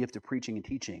have the gift of preaching and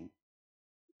teaching,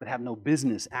 but have no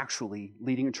business actually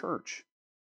leading a church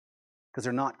because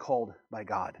they're not called by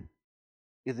God.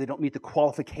 Either they don't meet the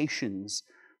qualifications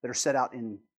that are set out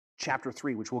in chapter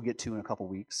 3, which we'll get to in a couple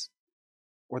weeks,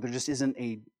 or there just isn't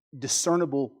a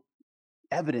discernible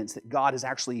evidence that God is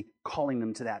actually calling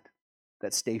them to that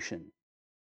station.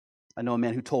 I know a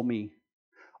man who told me,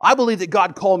 I believe that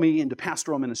God called me into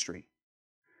pastoral ministry.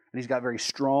 And he's got very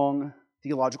strong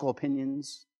theological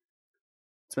opinions,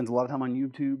 spends a lot of time on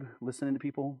YouTube listening to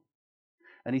people,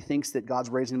 and he thinks that God's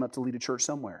raising him up to lead a church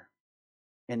somewhere.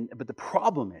 But the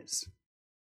problem is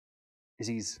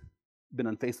he's been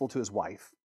unfaithful to his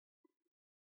wife,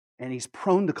 and he's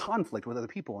prone to conflict with other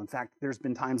people. In fact, there's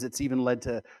been times it's even led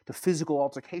to physical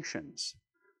altercations.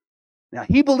 Now,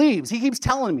 he keeps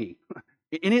telling me,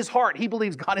 in his heart, he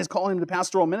believes God is calling him to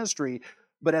pastoral ministry,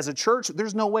 but as a church,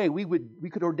 there's no way we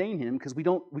could ordain him because we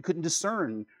couldn't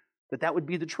discern that would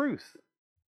be the truth.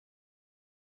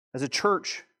 As a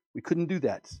church, we couldn't do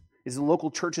that. It's the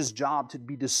local church's job to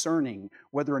be discerning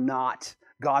whether or not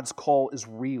God's call is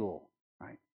real,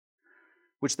 right?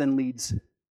 Which means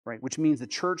the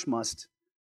church must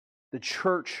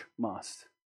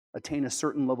attain a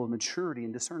certain level of maturity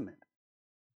and discernment.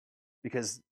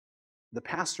 Because the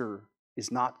pastor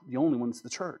is not the only one that's the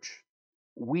church.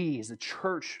 We, as a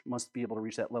church, must be able to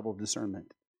reach that level of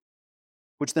discernment.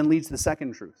 Which then leads to the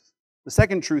second truth. The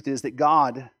second truth is that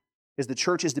the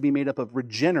church is to be made up of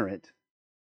regenerate,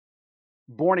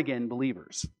 born-again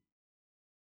believers.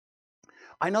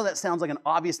 I know that sounds like an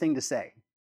obvious thing to say.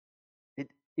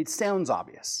 It sounds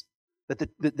obvious that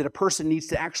a person needs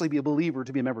to actually be a believer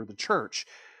to be a member of the church.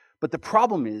 But the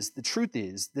truth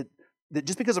is that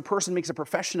just because a person makes a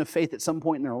profession of faith at some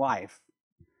point in their life,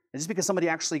 and just because somebody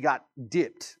actually got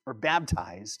dipped or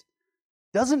baptized,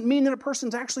 doesn't mean that a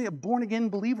person's actually a born-again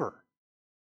believer.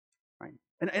 Right?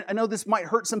 And I know this might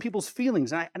hurt some people's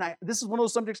feelings, and this is one of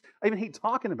those subjects I even hate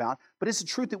talking about, but it's the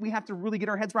truth that we have to really get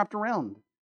our heads wrapped around,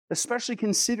 especially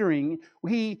considering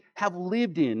we have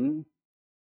lived in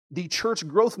the church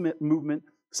growth movement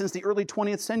since the early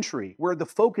 20th century, where the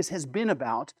focus has been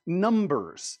about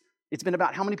numbers. It's been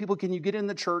about how many people can you get in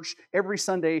the church every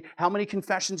Sunday, how many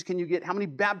confessions can you get, how many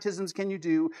baptisms can you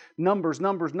do, numbers,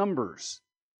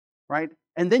 right?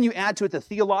 And then you add to it the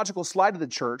theological slide of the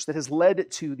church that has led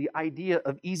to the idea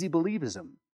of easy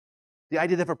believism. The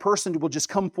idea that if a person will just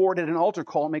come forward at an altar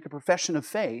call and make a profession of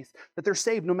faith, that they're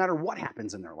saved no matter what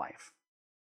happens in their life,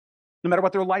 no matter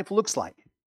what their life looks like.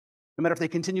 No matter if they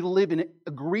continue to live in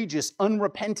egregious,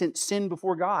 unrepentant sin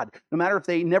before God. No matter if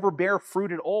they never bear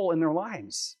fruit at all in their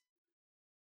lives.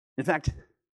 In fact,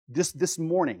 this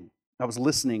morning, I was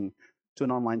listening to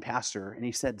an online pastor, and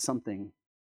he said something.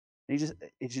 And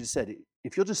he just said,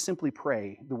 if you'll just simply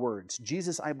pray the words,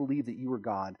 Jesus, I believe that you are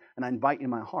God, and I invite you in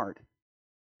my heart,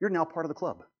 you're now part of the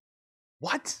club.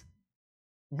 What?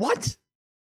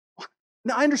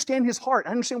 Now, I understand his heart.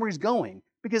 I understand where he's going.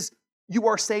 Because you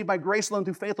are saved by grace alone,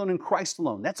 through faith alone, in Christ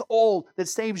alone. That's all that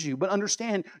saves you. But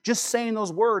understand, just saying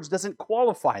those words doesn't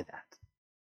qualify that.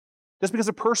 Just because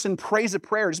a person prays a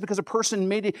prayer, just because a person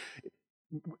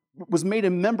was made a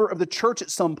member of the church at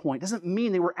some point, doesn't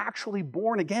mean they were actually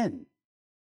born again.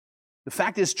 The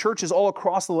fact is, churches all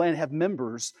across the land have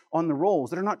members on the rolls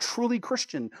that are not truly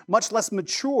Christian, much less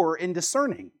mature and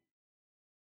discerning.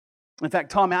 In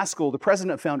fact, Tom Askell, the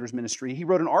president of Founders Ministry, he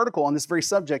wrote an article on this very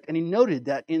subject, and he noted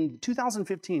that in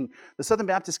 2015, the Southern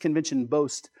Baptist Convention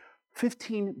boasts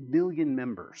 15 million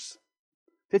members.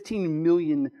 15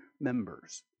 million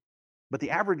members. But the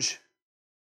average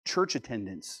church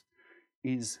attendance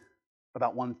is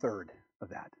about 1/3 of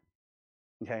that.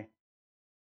 Okay?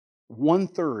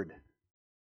 1/3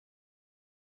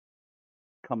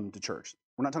 come to church.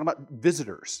 We're not talking about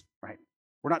visitors, right?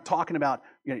 We're not talking about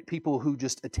people who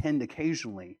just attend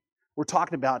occasionally. We're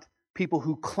talking about people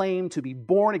who claim to be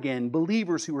born again,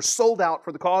 believers who are sold out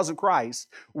for the cause of Christ.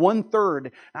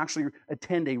 1/3 actually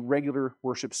attend a regular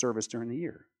worship service during the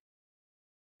year.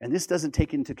 And this doesn't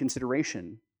take into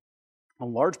consideration A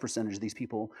large percentage of these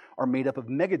people are made up of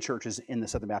megachurches in the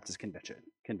Southern Baptist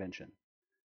Convention.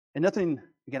 And nothing,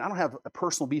 again, I don't have a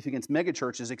personal beef against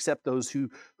megachurches except those who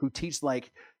teach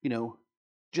like,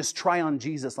 just try on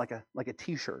Jesus like a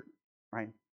t-shirt, right?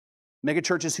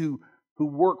 Megachurches who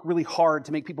work really hard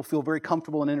to make people feel very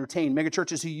comfortable and entertained.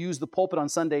 Megachurches who use the pulpit on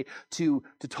Sunday to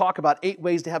talk about 8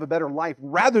 ways to have a better life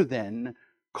rather than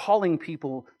calling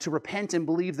people to repent and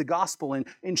believe the gospel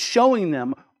and showing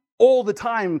them all the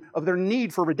time of their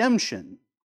need for redemption.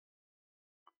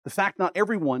 The fact not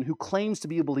everyone who claims to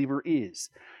be a believer is.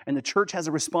 And the church has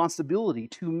a responsibility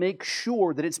to make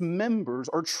sure that its members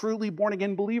are truly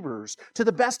born-again believers to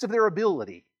the best of their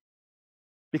ability.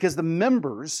 Because the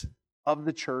members of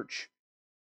the church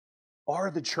are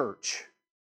the church.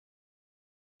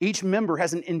 Each member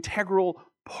has an integral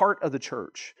part of the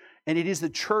church. And it is the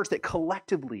church that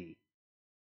collectively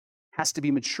has to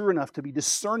be mature enough, to be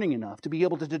discerning enough, to be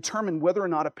able to determine whether or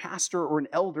not a pastor or an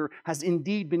elder has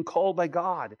indeed been called by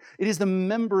God. It is the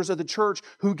members of the church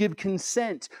who give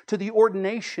consent to the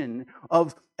ordination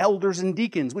of elders and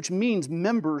deacons, which means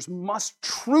members must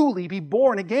truly be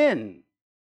born again.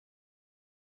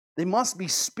 They must be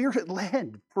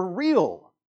Spirit-led, for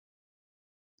real.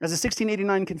 As a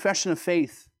 1689 Confession of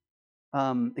Faith,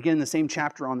 again, in the same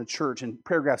chapter on the church, in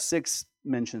paragraph 6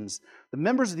 mentions, the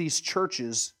members of these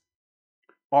churches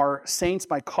are saints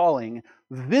by calling,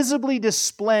 visibly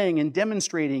displaying and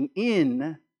demonstrating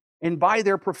in and by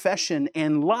their profession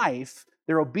and life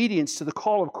their obedience to the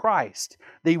call of Christ.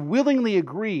 They willingly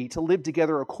agree to live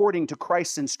together according to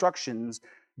Christ's instructions,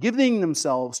 giving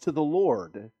themselves to the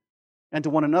Lord and to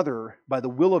one another by the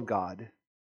will of God,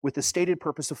 with the stated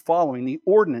purpose of following the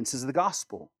ordinances of the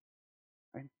gospel.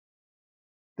 Right?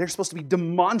 They're supposed to be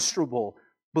demonstrable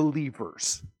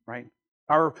believers, right?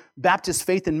 Our Baptist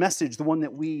faith and message, the one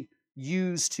that we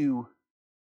use to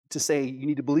say you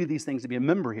need to believe these things to be a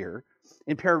member here,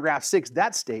 in paragraph 6,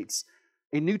 that states,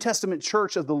 a New Testament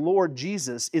church of the Lord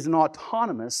Jesus is an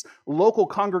autonomous local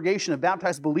congregation of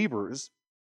baptized believers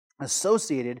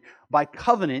associated by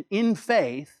covenant in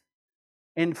faith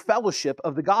and fellowship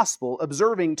of the gospel,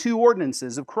 observing 2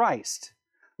 ordinances of Christ,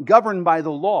 governed by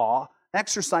the law,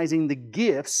 exercising the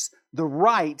gifts, the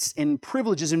rights and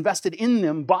privileges invested in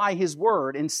them by His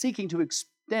Word, and seeking to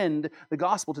extend the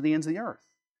gospel to the ends of the earth.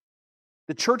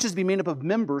 The church is to be made up of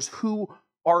members who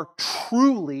are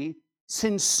truly,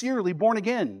 sincerely born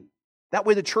again. That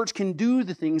way the church can do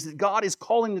the things that God is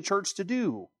calling the church to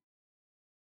do,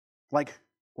 like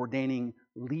ordaining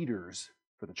leaders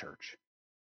for the church.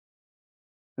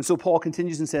 And so Paul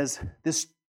continues and says, this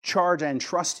charge I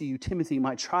entrust to you, Timothy,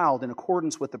 my child, in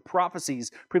accordance with the prophecies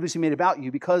previously made about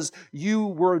you, because you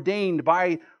were ordained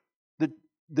by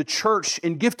the church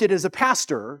and gifted as a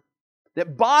pastor,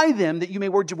 that by them that you may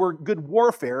wage good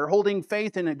warfare, holding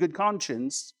faith and a good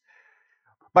conscience.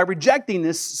 By rejecting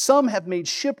this, some have made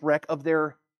shipwreck of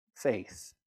their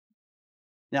faith.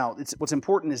 Now, what's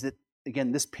important is that,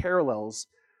 again, this parallels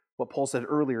what Paul said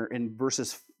earlier in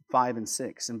verses 5 and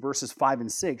 6. In verses 5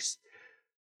 and 6,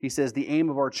 he says, the aim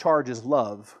of our charge is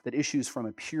love that issues from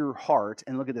a pure heart.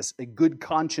 And look at this, a good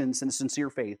conscience and a sincere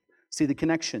faith. See the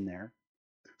connection there.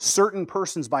 Certain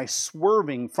persons, by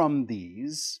swerving from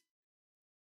these,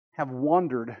 have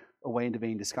wandered away into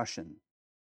vain discussion.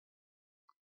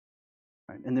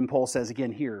 Right? And then Paul says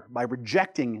again here, by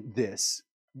rejecting this,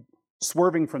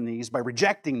 swerving from these, by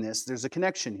rejecting this, there's a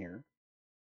connection here.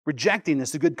 Rejecting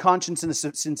this, a good conscience and a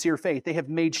sincere faith, they have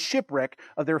made shipwreck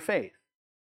of their faith.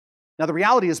 Now, the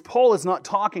reality is, Paul is not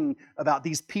talking about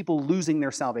these people losing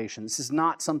their salvation. This is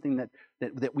not something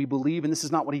that we believe, and this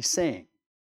is not what he's saying.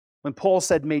 When Paul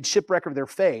said, made shipwreck of their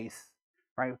faith,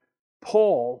 right?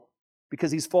 Paul, because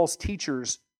these false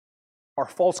teachers are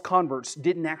false converts,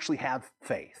 didn't actually have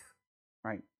faith,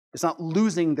 right? It's not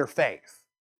losing their faith,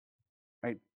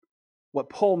 right? What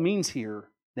Paul means here,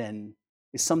 then,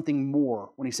 is something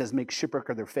more when he says, make shipwreck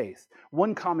of their faith.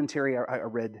 One commentary I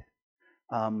read,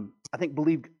 I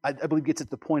believe gets at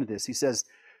the point of this. He says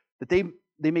that they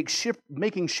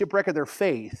making shipwreck of their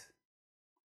faith.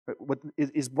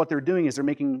 What they're doing is they're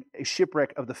making a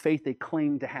shipwreck of the faith they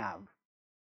claim to have.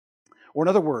 Or in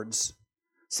other words,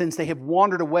 since they have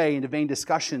wandered away into vain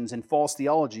discussions and false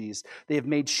theologies, they have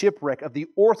made shipwreck of the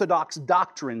orthodox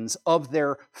doctrines of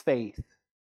their faith,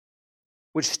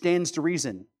 which stands to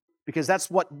reason. Because that's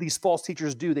what these false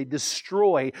teachers do. They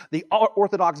destroy the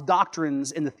orthodox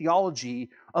doctrines and the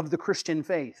theology of the Christian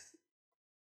faith.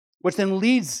 Which then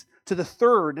leads to the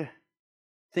third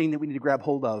thing that we need to grab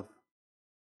hold of.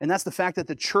 And that's the fact that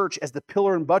the church, as the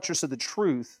pillar and buttress of the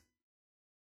truth,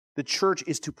 the church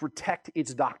is to protect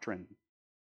its doctrine.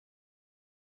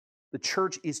 The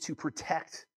church is to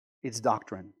protect its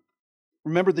doctrine.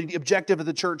 Remember, the objective of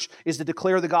the church is to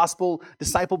declare the gospel,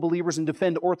 disciple believers, and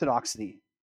defend orthodoxy.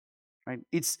 Right?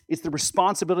 It's the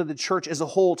responsibility of the church as a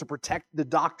whole to protect the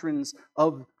doctrines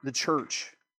of the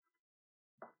church.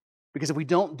 Because if we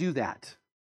don't do that,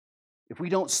 if we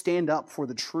don't stand up for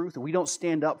the truth, if we don't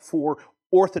stand up for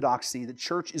orthodoxy, the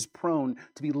church is prone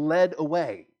to be led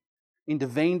away into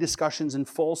vain discussions and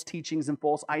false teachings and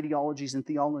false ideologies and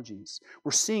theologies.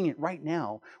 We're seeing it right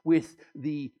now with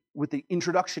the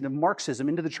introduction of Marxism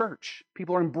into the church.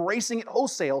 People are embracing it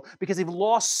wholesale because they've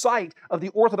lost sight of the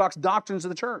orthodox doctrines of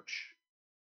the church.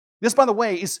 This, by the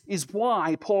way, is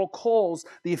why Paul calls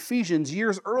the Ephesians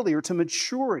years earlier to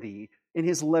maturity in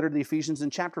his letter to the Ephesians in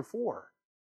chapter 4.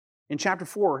 In chapter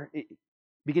 4,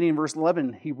 beginning in verse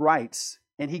 11, he writes,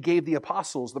 "And he gave the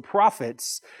apostles, the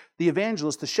prophets, the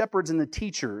evangelists, the shepherds, and the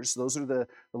teachers," those are the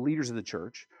leaders of the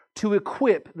church, "to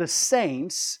equip the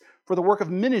saints for the work of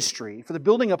ministry, for the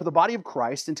building up of the body of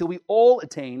Christ, until we all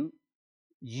attain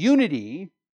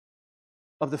unity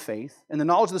of the faith and the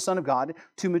knowledge of the Son of God,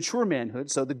 to mature manhood."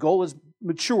 So the goal is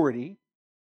maturity,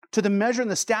 "to the measure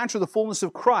and the stature of the fullness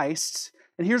of Christ."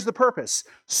 And here's the purpose: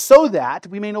 "so that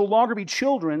we may no longer be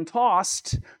children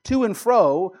tossed to and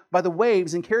fro by the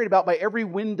waves and carried about by every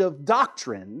wind of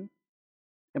doctrine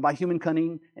and by human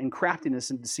cunning and craftiness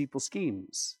and deceitful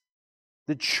schemes."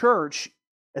 The church,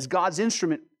 as God's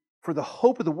instrument for the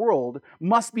hope of the world,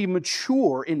 must be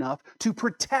mature enough to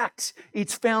protect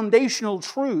its foundational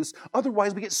truths.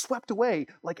 Otherwise, we get swept away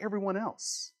like everyone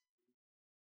else.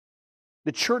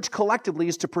 The church collectively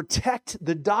is to protect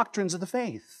the doctrines of the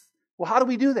faith. Well, how do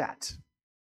we do that?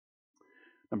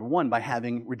 Number one, by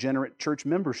having regenerate church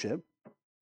membership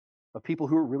of people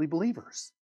who are really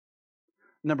believers.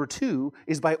 Number two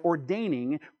is by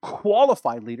ordaining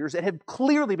qualified leaders that have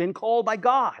clearly been called by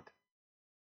God.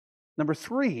 Number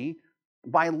three,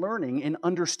 by learning and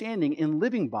understanding and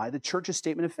living by the church's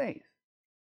statement of faith.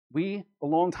 We, a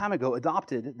long time ago,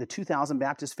 adopted the 2000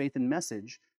 Baptist Faith and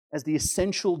Message as the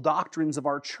essential doctrines of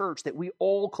our church that we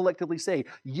all collectively say,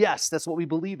 yes, that's what we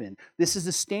believe in. This is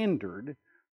the standard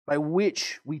by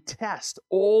which we test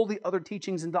all the other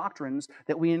teachings and doctrines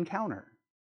that we encounter.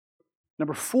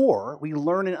 Number four, we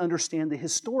learn and understand the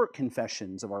historic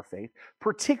confessions of our faith,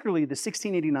 particularly the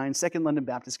 1689 Second London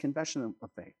Baptist Confession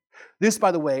of Faith. This,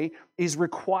 by the way, is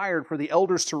required for the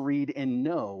elders to read and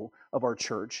know of our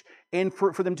church and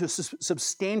for them to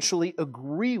substantially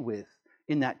agree with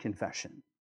in that confession,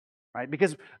 right?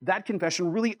 Because that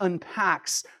confession really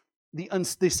unpacks the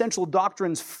essential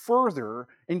doctrines further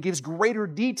and gives greater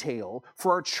detail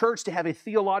for our church to have a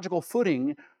theological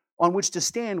footing on which to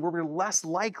stand, where we're less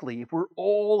likely, if we're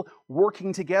all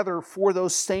working together for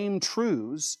those same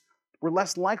truths, we're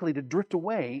less likely to drift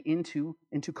away into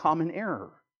common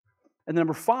error. And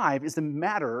number five is the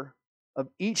matter of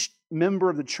each member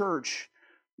of the church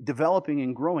developing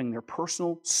and growing their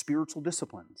personal spiritual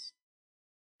disciplines.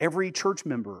 Every church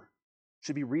member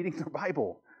should be reading their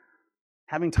Bible,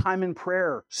 having time in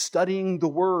prayer, studying the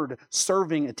Word,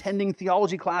 serving, attending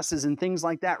theology classes and things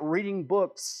like that, reading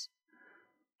books.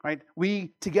 Right?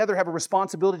 We together have a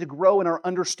responsibility to grow in our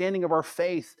understanding of our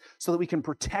faith so that we can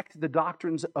protect the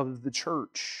doctrines of the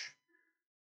church.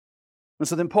 And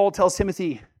so then Paul tells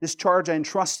Timothy, "This charge I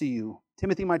entrust to you,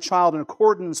 Timothy, my child, in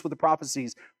accordance with the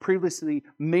prophecies previously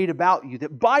made about you,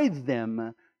 that by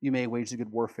them you may wage the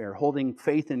good warfare, holding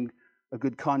faith in a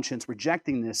good conscience.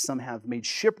 Rejecting this, some have made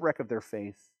shipwreck of their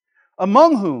faith,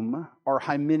 among whom are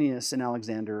Hymenaeus and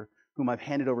Alexander, whom I've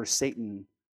handed over to Satan,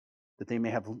 that they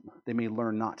may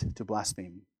learn not to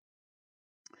blaspheme."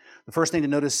 The first thing to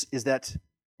notice is that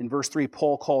in verse 3,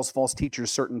 Paul calls false teachers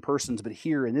certain persons, but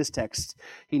here in this text,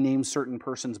 he names certain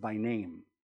persons by name: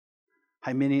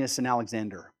 Hymenaeus and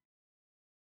Alexander.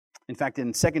 In fact,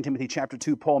 in 2 Timothy chapter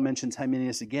 2, Paul mentions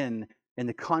Hymenaeus again in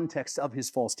the context of his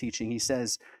false teaching. He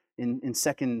says in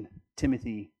 2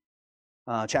 Timothy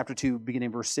chapter 2, beginning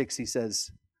in verse 6, he says,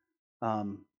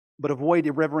 "But avoid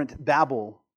irreverent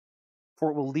babble, for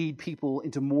it will lead people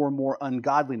into more and more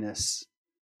ungodliness,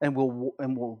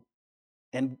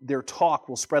 and their talk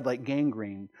will spread like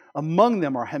gangrene. Among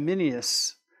them are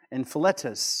Hymenaeus and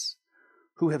Philetus,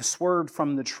 who have swerved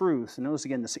from the truth." And notice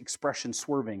again this expression,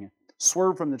 swerving.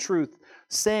 Swerved from the truth,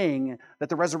 saying that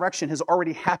the resurrection has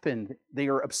already happened. They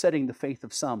are upsetting the faith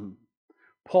of some.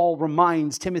 Paul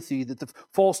reminds Timothy that the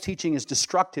false teaching is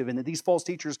destructive and that these false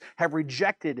teachers have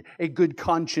rejected a good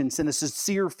conscience and a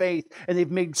sincere faith, and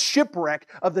they've made shipwreck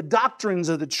of the doctrines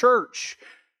of the church.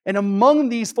 And among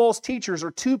these false teachers are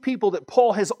two people that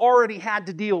Paul has already had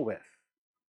to deal with,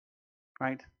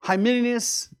 right?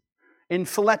 Hymenaeus and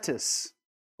Philetus.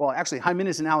 Well, actually,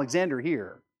 Hymenaeus and Alexander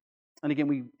here. And again,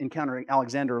 we encounter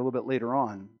Alexander a little bit later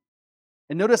on.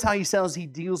 And notice how he says he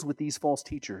deals with these false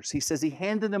teachers. He says he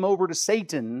handed them over to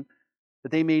Satan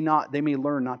that they may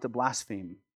learn not to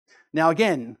blaspheme. Now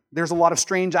again, there's a lot of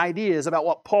strange ideas about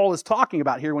what Paul is talking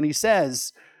about here when he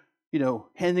says,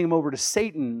 handing them over to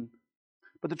Satan.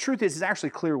 But the truth is, it's actually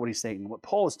clear what he's saying. What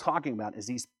Paul is talking about is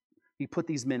he put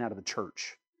these men out of the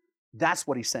church. That's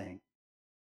what he's saying.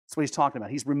 That's what he's talking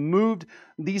about. He's removed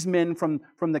these men from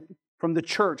the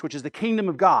church, which is the kingdom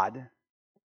of God,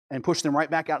 and pushed them right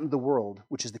back out into the world,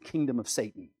 which is the kingdom of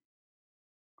Satan.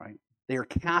 Right? They are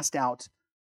cast out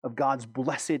of God's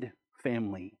blessed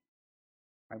family,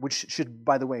 right? Which should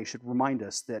remind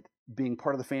us that being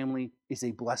part of the family is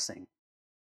a blessing.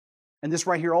 And this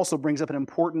right here also brings up an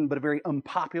important but a very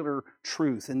unpopular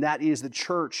truth, and that is the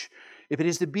church. If it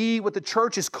is to be what the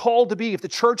church is called to be, if the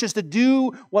church is to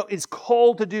do what it's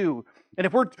called to do, and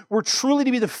if we're truly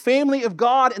to be the family of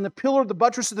God and the pillar of the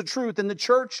buttress of the truth, then the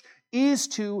church is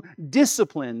to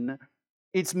discipline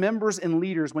its members and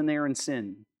leaders when they are in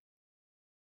sin.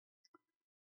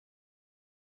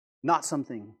 Not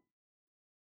something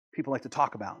people like to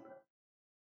talk about,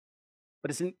 but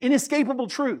it's an inescapable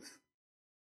truth.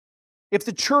 If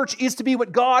the church is to be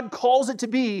what God calls it to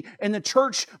be, and the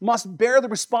church must bear the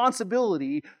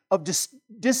responsibility of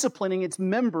disciplining its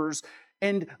members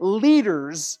and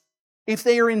leaders if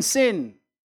they are in sin.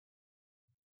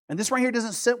 And this right here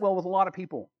doesn't sit well with a lot of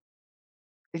people.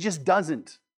 It just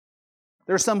doesn't.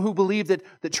 There are some who believe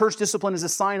that church discipline is a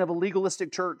sign of a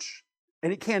legalistic church.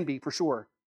 And it can be, for sure,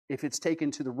 if it's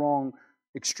taken to the wrong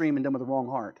extreme and done with the wrong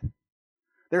heart.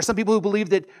 There are some people who believe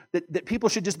that people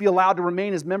should just be allowed to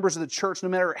remain as members of the church no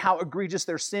matter how egregious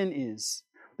their sin is.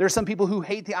 There are some people who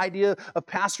hate the idea of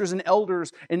pastors and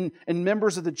elders and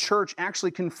members of the church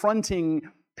actually confronting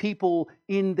people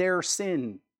in their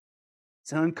sin.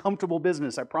 It's an uncomfortable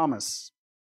business, I promise.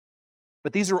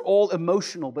 But these are all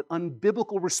emotional but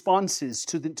unbiblical responses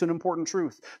to an important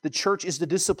truth. The church is to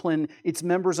discipline its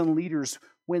members and leaders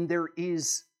when there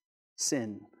is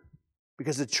sin,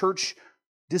 because the church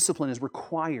discipline is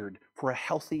required for a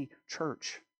healthy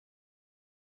church.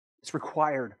 It's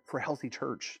required for a healthy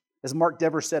church. As Mark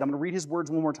Dever said, I'm going to read his words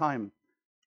one more time.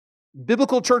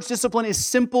 Biblical church discipline is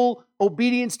simple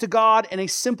obedience to God and a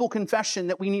simple confession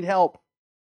that we need help.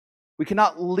 We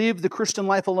cannot live the Christian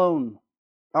life alone.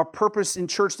 Our purpose in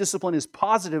church discipline is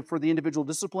positive for the individual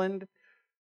disciplined,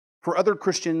 for other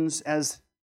Christians as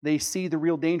they see the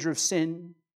real danger of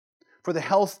sin, for the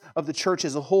health of the church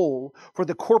as a whole, for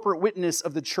the corporate witness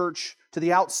of the church to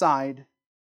the outside.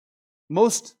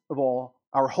 Most of all,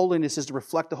 our holiness is to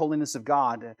reflect the holiness of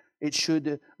God. It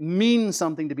should mean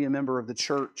something to be a member of the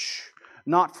church,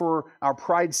 not for our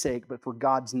pride's sake, but for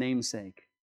God's name's sake.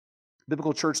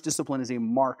 Biblical church discipline is a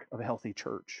mark of a healthy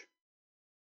church.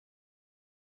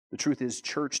 The truth is,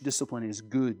 church discipline is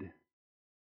good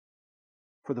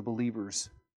for the believers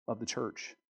of the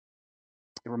church.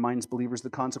 It reminds believers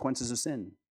of the consequences of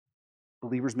sin.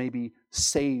 Believers may be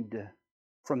saved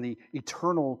from the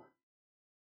eternal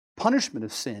punishment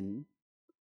of sin,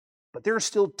 but there are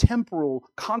still temporal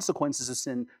consequences of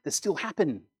sin that still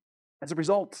happen as a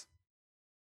result.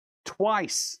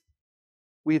 Twice,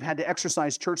 we've had to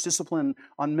exercise church discipline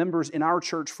on members in our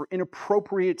church for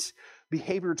inappropriate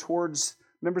behavior towards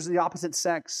members of the opposite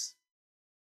sex.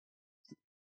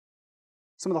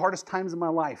 Some of the hardest times in my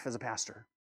life as a pastor.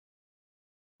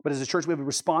 But as a church, we have a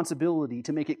responsibility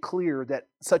to make it clear that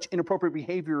such inappropriate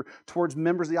behavior towards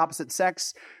members of the opposite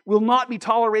sex will not be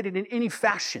tolerated in any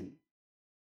fashion.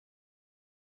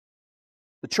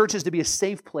 The church is to be a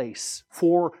safe place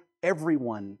for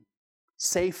everyone,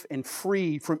 safe and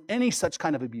free from any such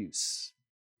kind of abuse.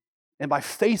 And by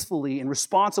faithfully and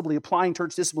responsibly applying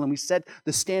church discipline, we set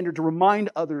the standard to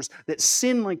remind others that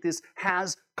sin like this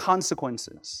has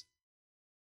consequences.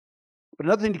 But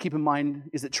another thing to keep in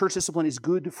mind is that church discipline is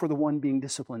good for the one being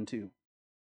disciplined too.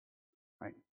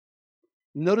 Right?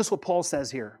 Notice what Paul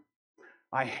says here.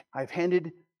 I've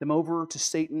handed them over to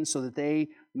Satan so that they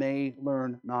may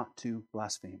learn not to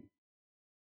blaspheme.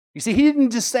 You see, he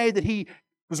didn't just say that he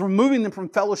was removing them from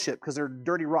fellowship because they're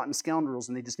dirty, rotten scoundrels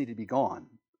and they just needed to be gone.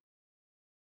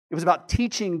 It was about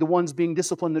teaching the ones being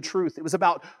disciplined the truth. It was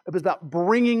about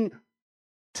bringing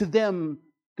to them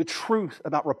the truth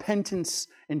about repentance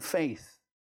and faith.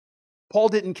 Paul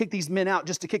didn't kick these men out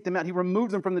just to kick them out. He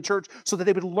removed them from the church so that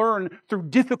they would learn through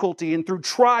difficulty and through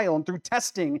trial and through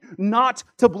testing not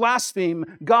to blaspheme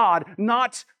God,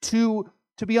 not to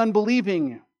be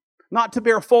unbelieving, not to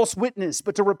bear false witness,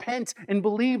 but to repent and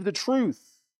believe the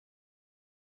truth.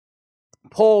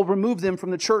 Paul removed them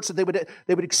from the church so they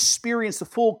would experience the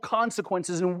full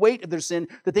consequences and weight of their sin,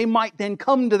 that they might then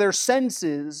come to their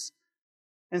senses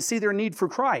and see their need for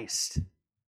Christ.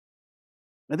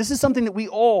 Now, this is something that we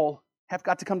all have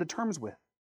got to come to terms with.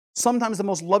 Sometimes the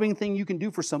most loving thing you can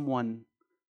do for someone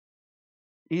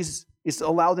is to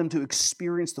allow them to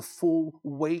experience the full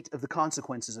weight of the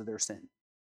consequences of their sin.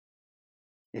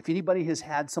 If anybody has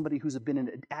had somebody who's been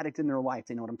an addict in their life,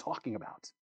 they know what I'm talking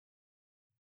about.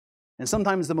 And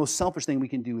sometimes the most selfish thing we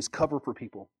can do is cover for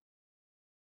people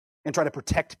and try to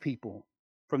protect people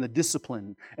from the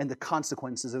discipline and the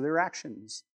consequences of their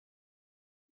actions.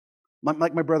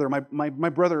 Like my brother. My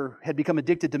brother had become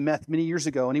addicted to meth many years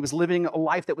ago, and he was living a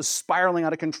life that was spiraling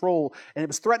out of control, and it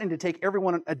was threatening to take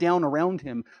everyone down around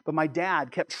him. But my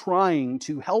dad kept trying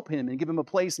to help him and give him a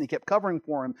place, and he kept covering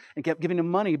for him and kept giving him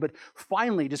money. But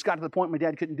finally, just got to the point my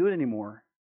dad couldn't do it anymore.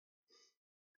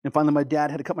 And finally, my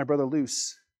dad had to cut my brother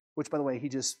loose, which, by the way, we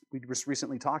just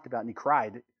recently talked about, and he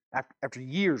cried after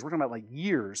years. We're talking about like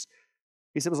years.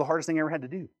 He said it was the hardest thing I ever had to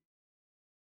do.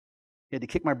 He had to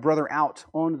kick my brother out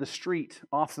onto the street,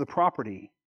 off the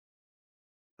property.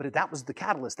 But that was the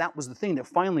catalyst. That was the thing that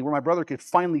finally, where my brother could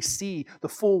finally see the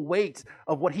full weight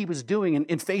of what he was doing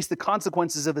and face the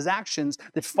consequences of his actions,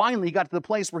 that finally he got to the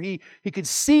place where he could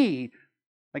see,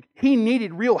 like, he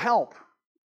needed real help.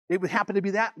 It would happen to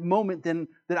be that moment then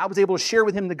that I was able to share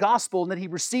with him the gospel, and that he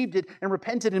received it and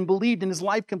repented and believed, and his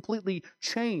life completely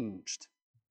changed.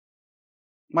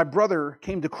 My brother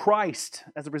came to Christ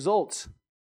as a result.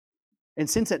 And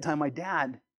since that time, my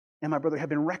dad and my brother have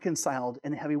been reconciled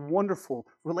and have a wonderful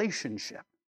relationship.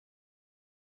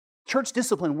 Church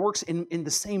discipline works in the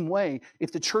same way.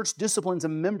 If the church disciplines a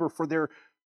member they're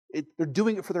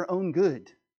doing it for their own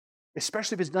good,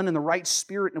 especially if it's done in the right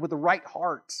spirit and with the right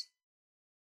heart.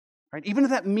 Right? Even if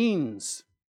that means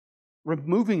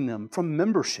removing them from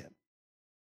membership,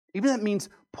 even if that means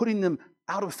putting them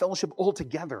out of fellowship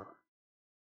altogether.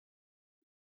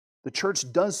 The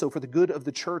church does so for the good of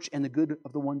the church and the good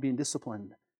of the one being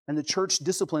disciplined. And the church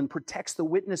discipline protects the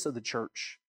witness of the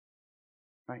church.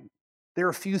 Right? There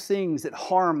are few things that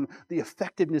harm the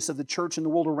effectiveness of the church in the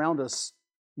world around us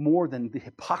more than the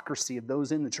hypocrisy of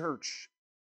those in the church.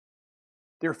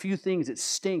 There are few things that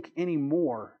stink any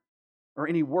more or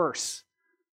any worse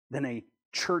than a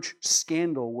church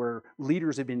scandal where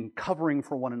leaders have been covering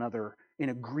for one another in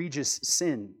egregious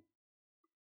sin.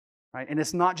 Right? And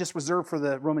it's not just reserved for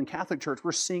the Roman Catholic Church.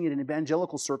 We're seeing it in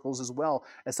evangelical circles as well,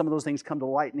 as some of those things come to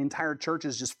light and entire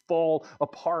churches just fall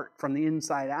apart from the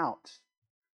inside out.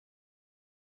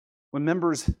 When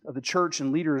members of the church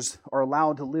and leaders are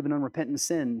allowed to live in unrepentant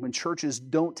sin, when churches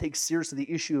don't take seriously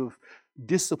the issue of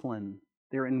discipline,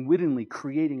 they're unwittingly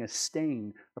creating a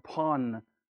stain upon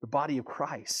the body of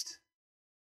Christ.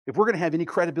 If we're going to have any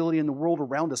credibility in the world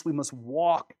around us, we must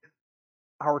walk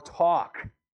our talk.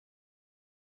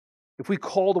 If we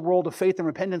call the world to faith and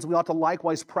repentance, we ought to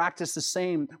likewise practice the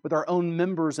same with our own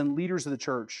members and leaders of the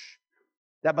church.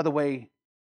 That, by the way,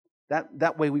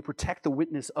 that way we protect the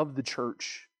witness of the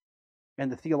church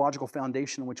and the theological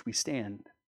foundation on which we stand.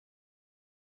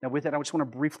 Now, with that, I just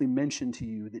want to briefly mention to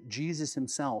you that Jesus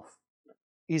himself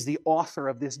is the author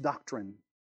of this doctrine.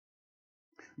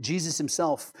 Jesus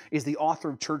himself is the author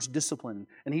of church discipline,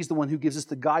 and he's the one who gives us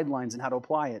the guidelines and how to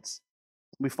apply it.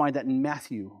 We find that in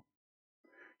Matthew.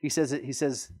 He says,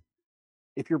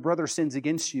 if your brother sins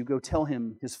against you, go tell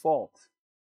him his fault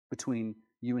between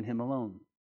you and him alone.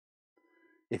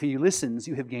 If he listens,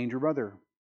 you have gained your brother.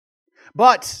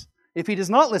 But if he does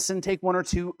not listen, take one or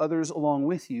two others along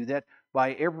with you, that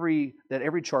every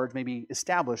charge may be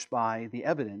established by the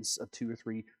evidence of 2 or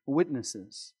 3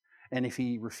 witnesses. And if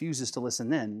he refuses to listen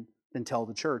then tell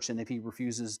the church. And if he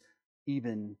refuses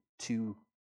even to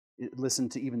listen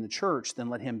to even the church, then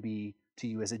let him be to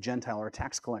you as a Gentile or a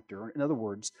tax collector. Or in other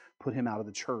words, put him out of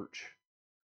the church.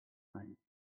 Right?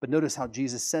 But notice how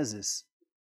Jesus says this.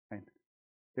 Right?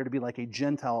 They're to be like a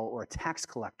Gentile or a tax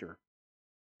collector,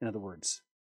 in other words.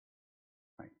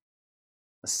 Right?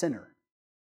 A sinner.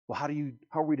 Well, how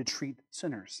are we to treat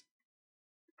sinners?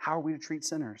 How are we to treat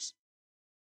sinners?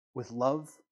 With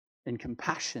love and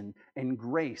compassion and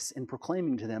grace, and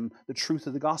proclaiming to them the truth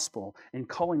of the gospel and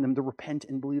calling them to repent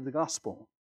and believe the gospel.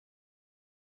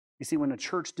 You see, when a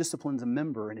church disciplines a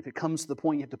member, and if it comes to the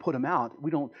point you have to put them out,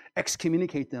 we don't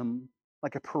excommunicate them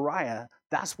like a pariah.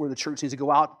 That's where the church needs to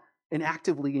go out and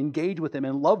actively engage with them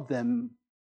and love them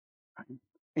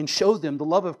and show them the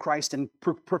love of Christ and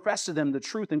profess to them the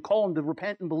truth and call them to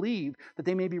repent and believe that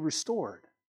they may be restored.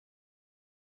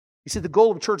 You see, the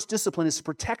goal of church discipline is to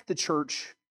protect the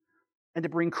church and to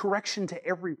bring correction to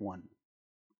everyone,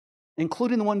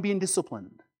 including the one being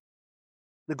disciplined.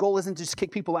 The goal isn't to just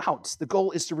kick people out. The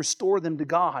goal is to restore them to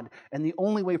God. And the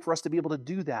only way for us to be able to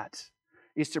do that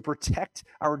is to protect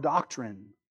our doctrine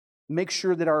Make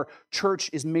sure that our church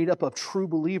is made up of true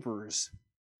believers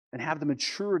and have the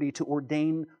maturity to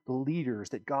ordain the leaders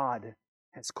that God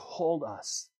has called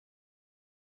us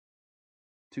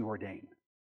to ordain.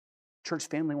 Church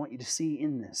family, I want you to see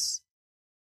in this.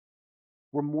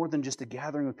 We're more than just a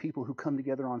gathering of people who come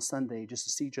together on Sunday just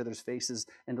to see each other's faces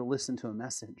and to listen to a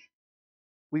message.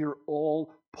 We are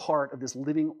all part of this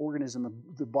living organism of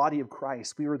the body of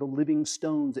Christ. We are the living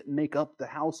stones that make up the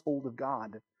household of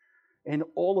God. And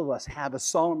all of us have a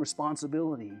solemn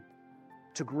responsibility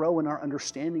to grow in our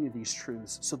understanding of these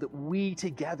truths so that we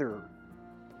together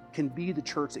can be the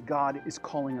church that God is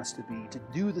calling us to be, to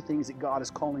do the things that God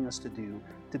is calling us to do,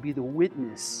 to be the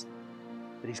witness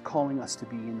that He's calling us to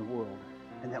be in the world.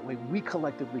 And that way we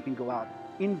collectively can go out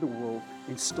into the world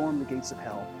and storm the gates of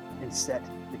hell and set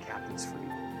the captives free. Let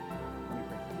me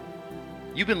pray.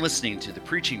 You've been listening to the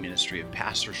preaching ministry of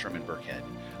Pastor Sherman Burkhead,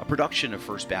 a production of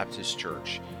First Baptist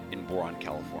Church in Boron,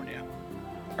 California.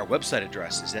 Our website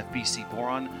address is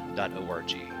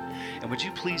fbcboron.org. And would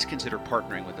you please consider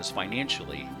partnering with us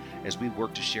financially as we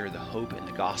work to share the hope and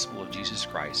the gospel of Jesus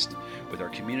Christ with our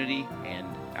community and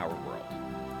our world.